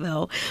feels like,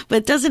 though, but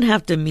it doesn't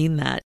have to mean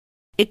that.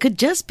 It could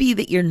just be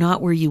that you're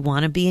not where you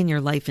want to be in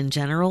your life in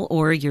general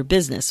or your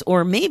business,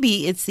 or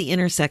maybe it's the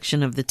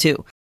intersection of the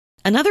two.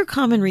 Another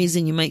common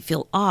reason you might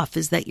feel off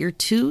is that you're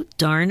too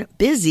darn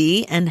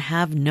busy and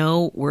have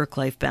no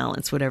work-life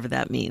balance, whatever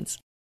that means.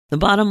 The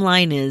bottom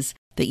line is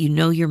that you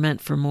know you're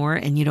meant for more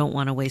and you don't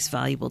want to waste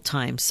valuable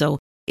time. So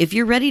if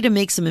you're ready to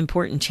make some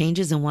important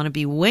changes and want to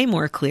be way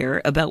more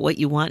clear about what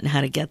you want and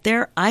how to get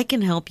there, I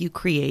can help you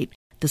create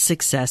the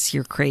success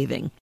you're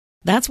craving.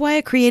 That's why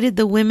I created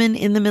the Women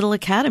in the Middle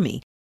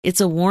Academy.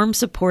 It's a warm,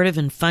 supportive,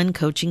 and fun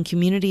coaching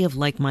community of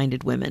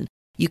like-minded women.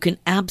 You can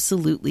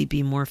absolutely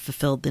be more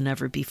fulfilled than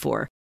ever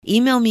before.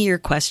 Email me your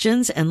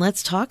questions and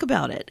let's talk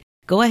about it.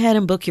 Go ahead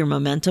and book your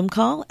momentum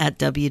call at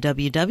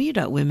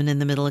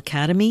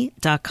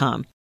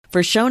www.womeninthemiddleacademy.com.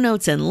 For show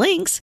notes and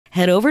links,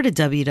 head over to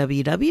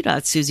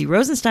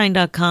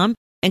www.susierosenstein.com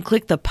and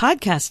click the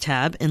podcast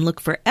tab and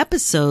look for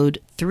episode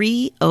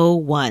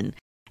 301.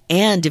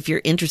 And if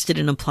you're interested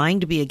in applying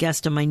to be a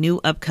guest on my new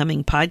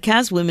upcoming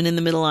podcast, Women in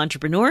the Middle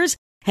Entrepreneurs,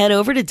 head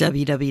over to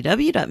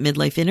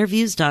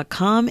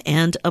www.midlifeinterviews.com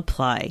and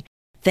apply.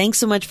 Thanks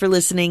so much for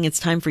listening. It's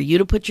time for you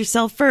to put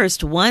yourself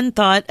first, one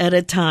thought at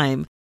a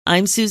time.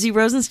 I'm Susie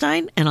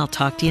Rosenstein, and I'll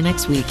talk to you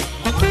next week.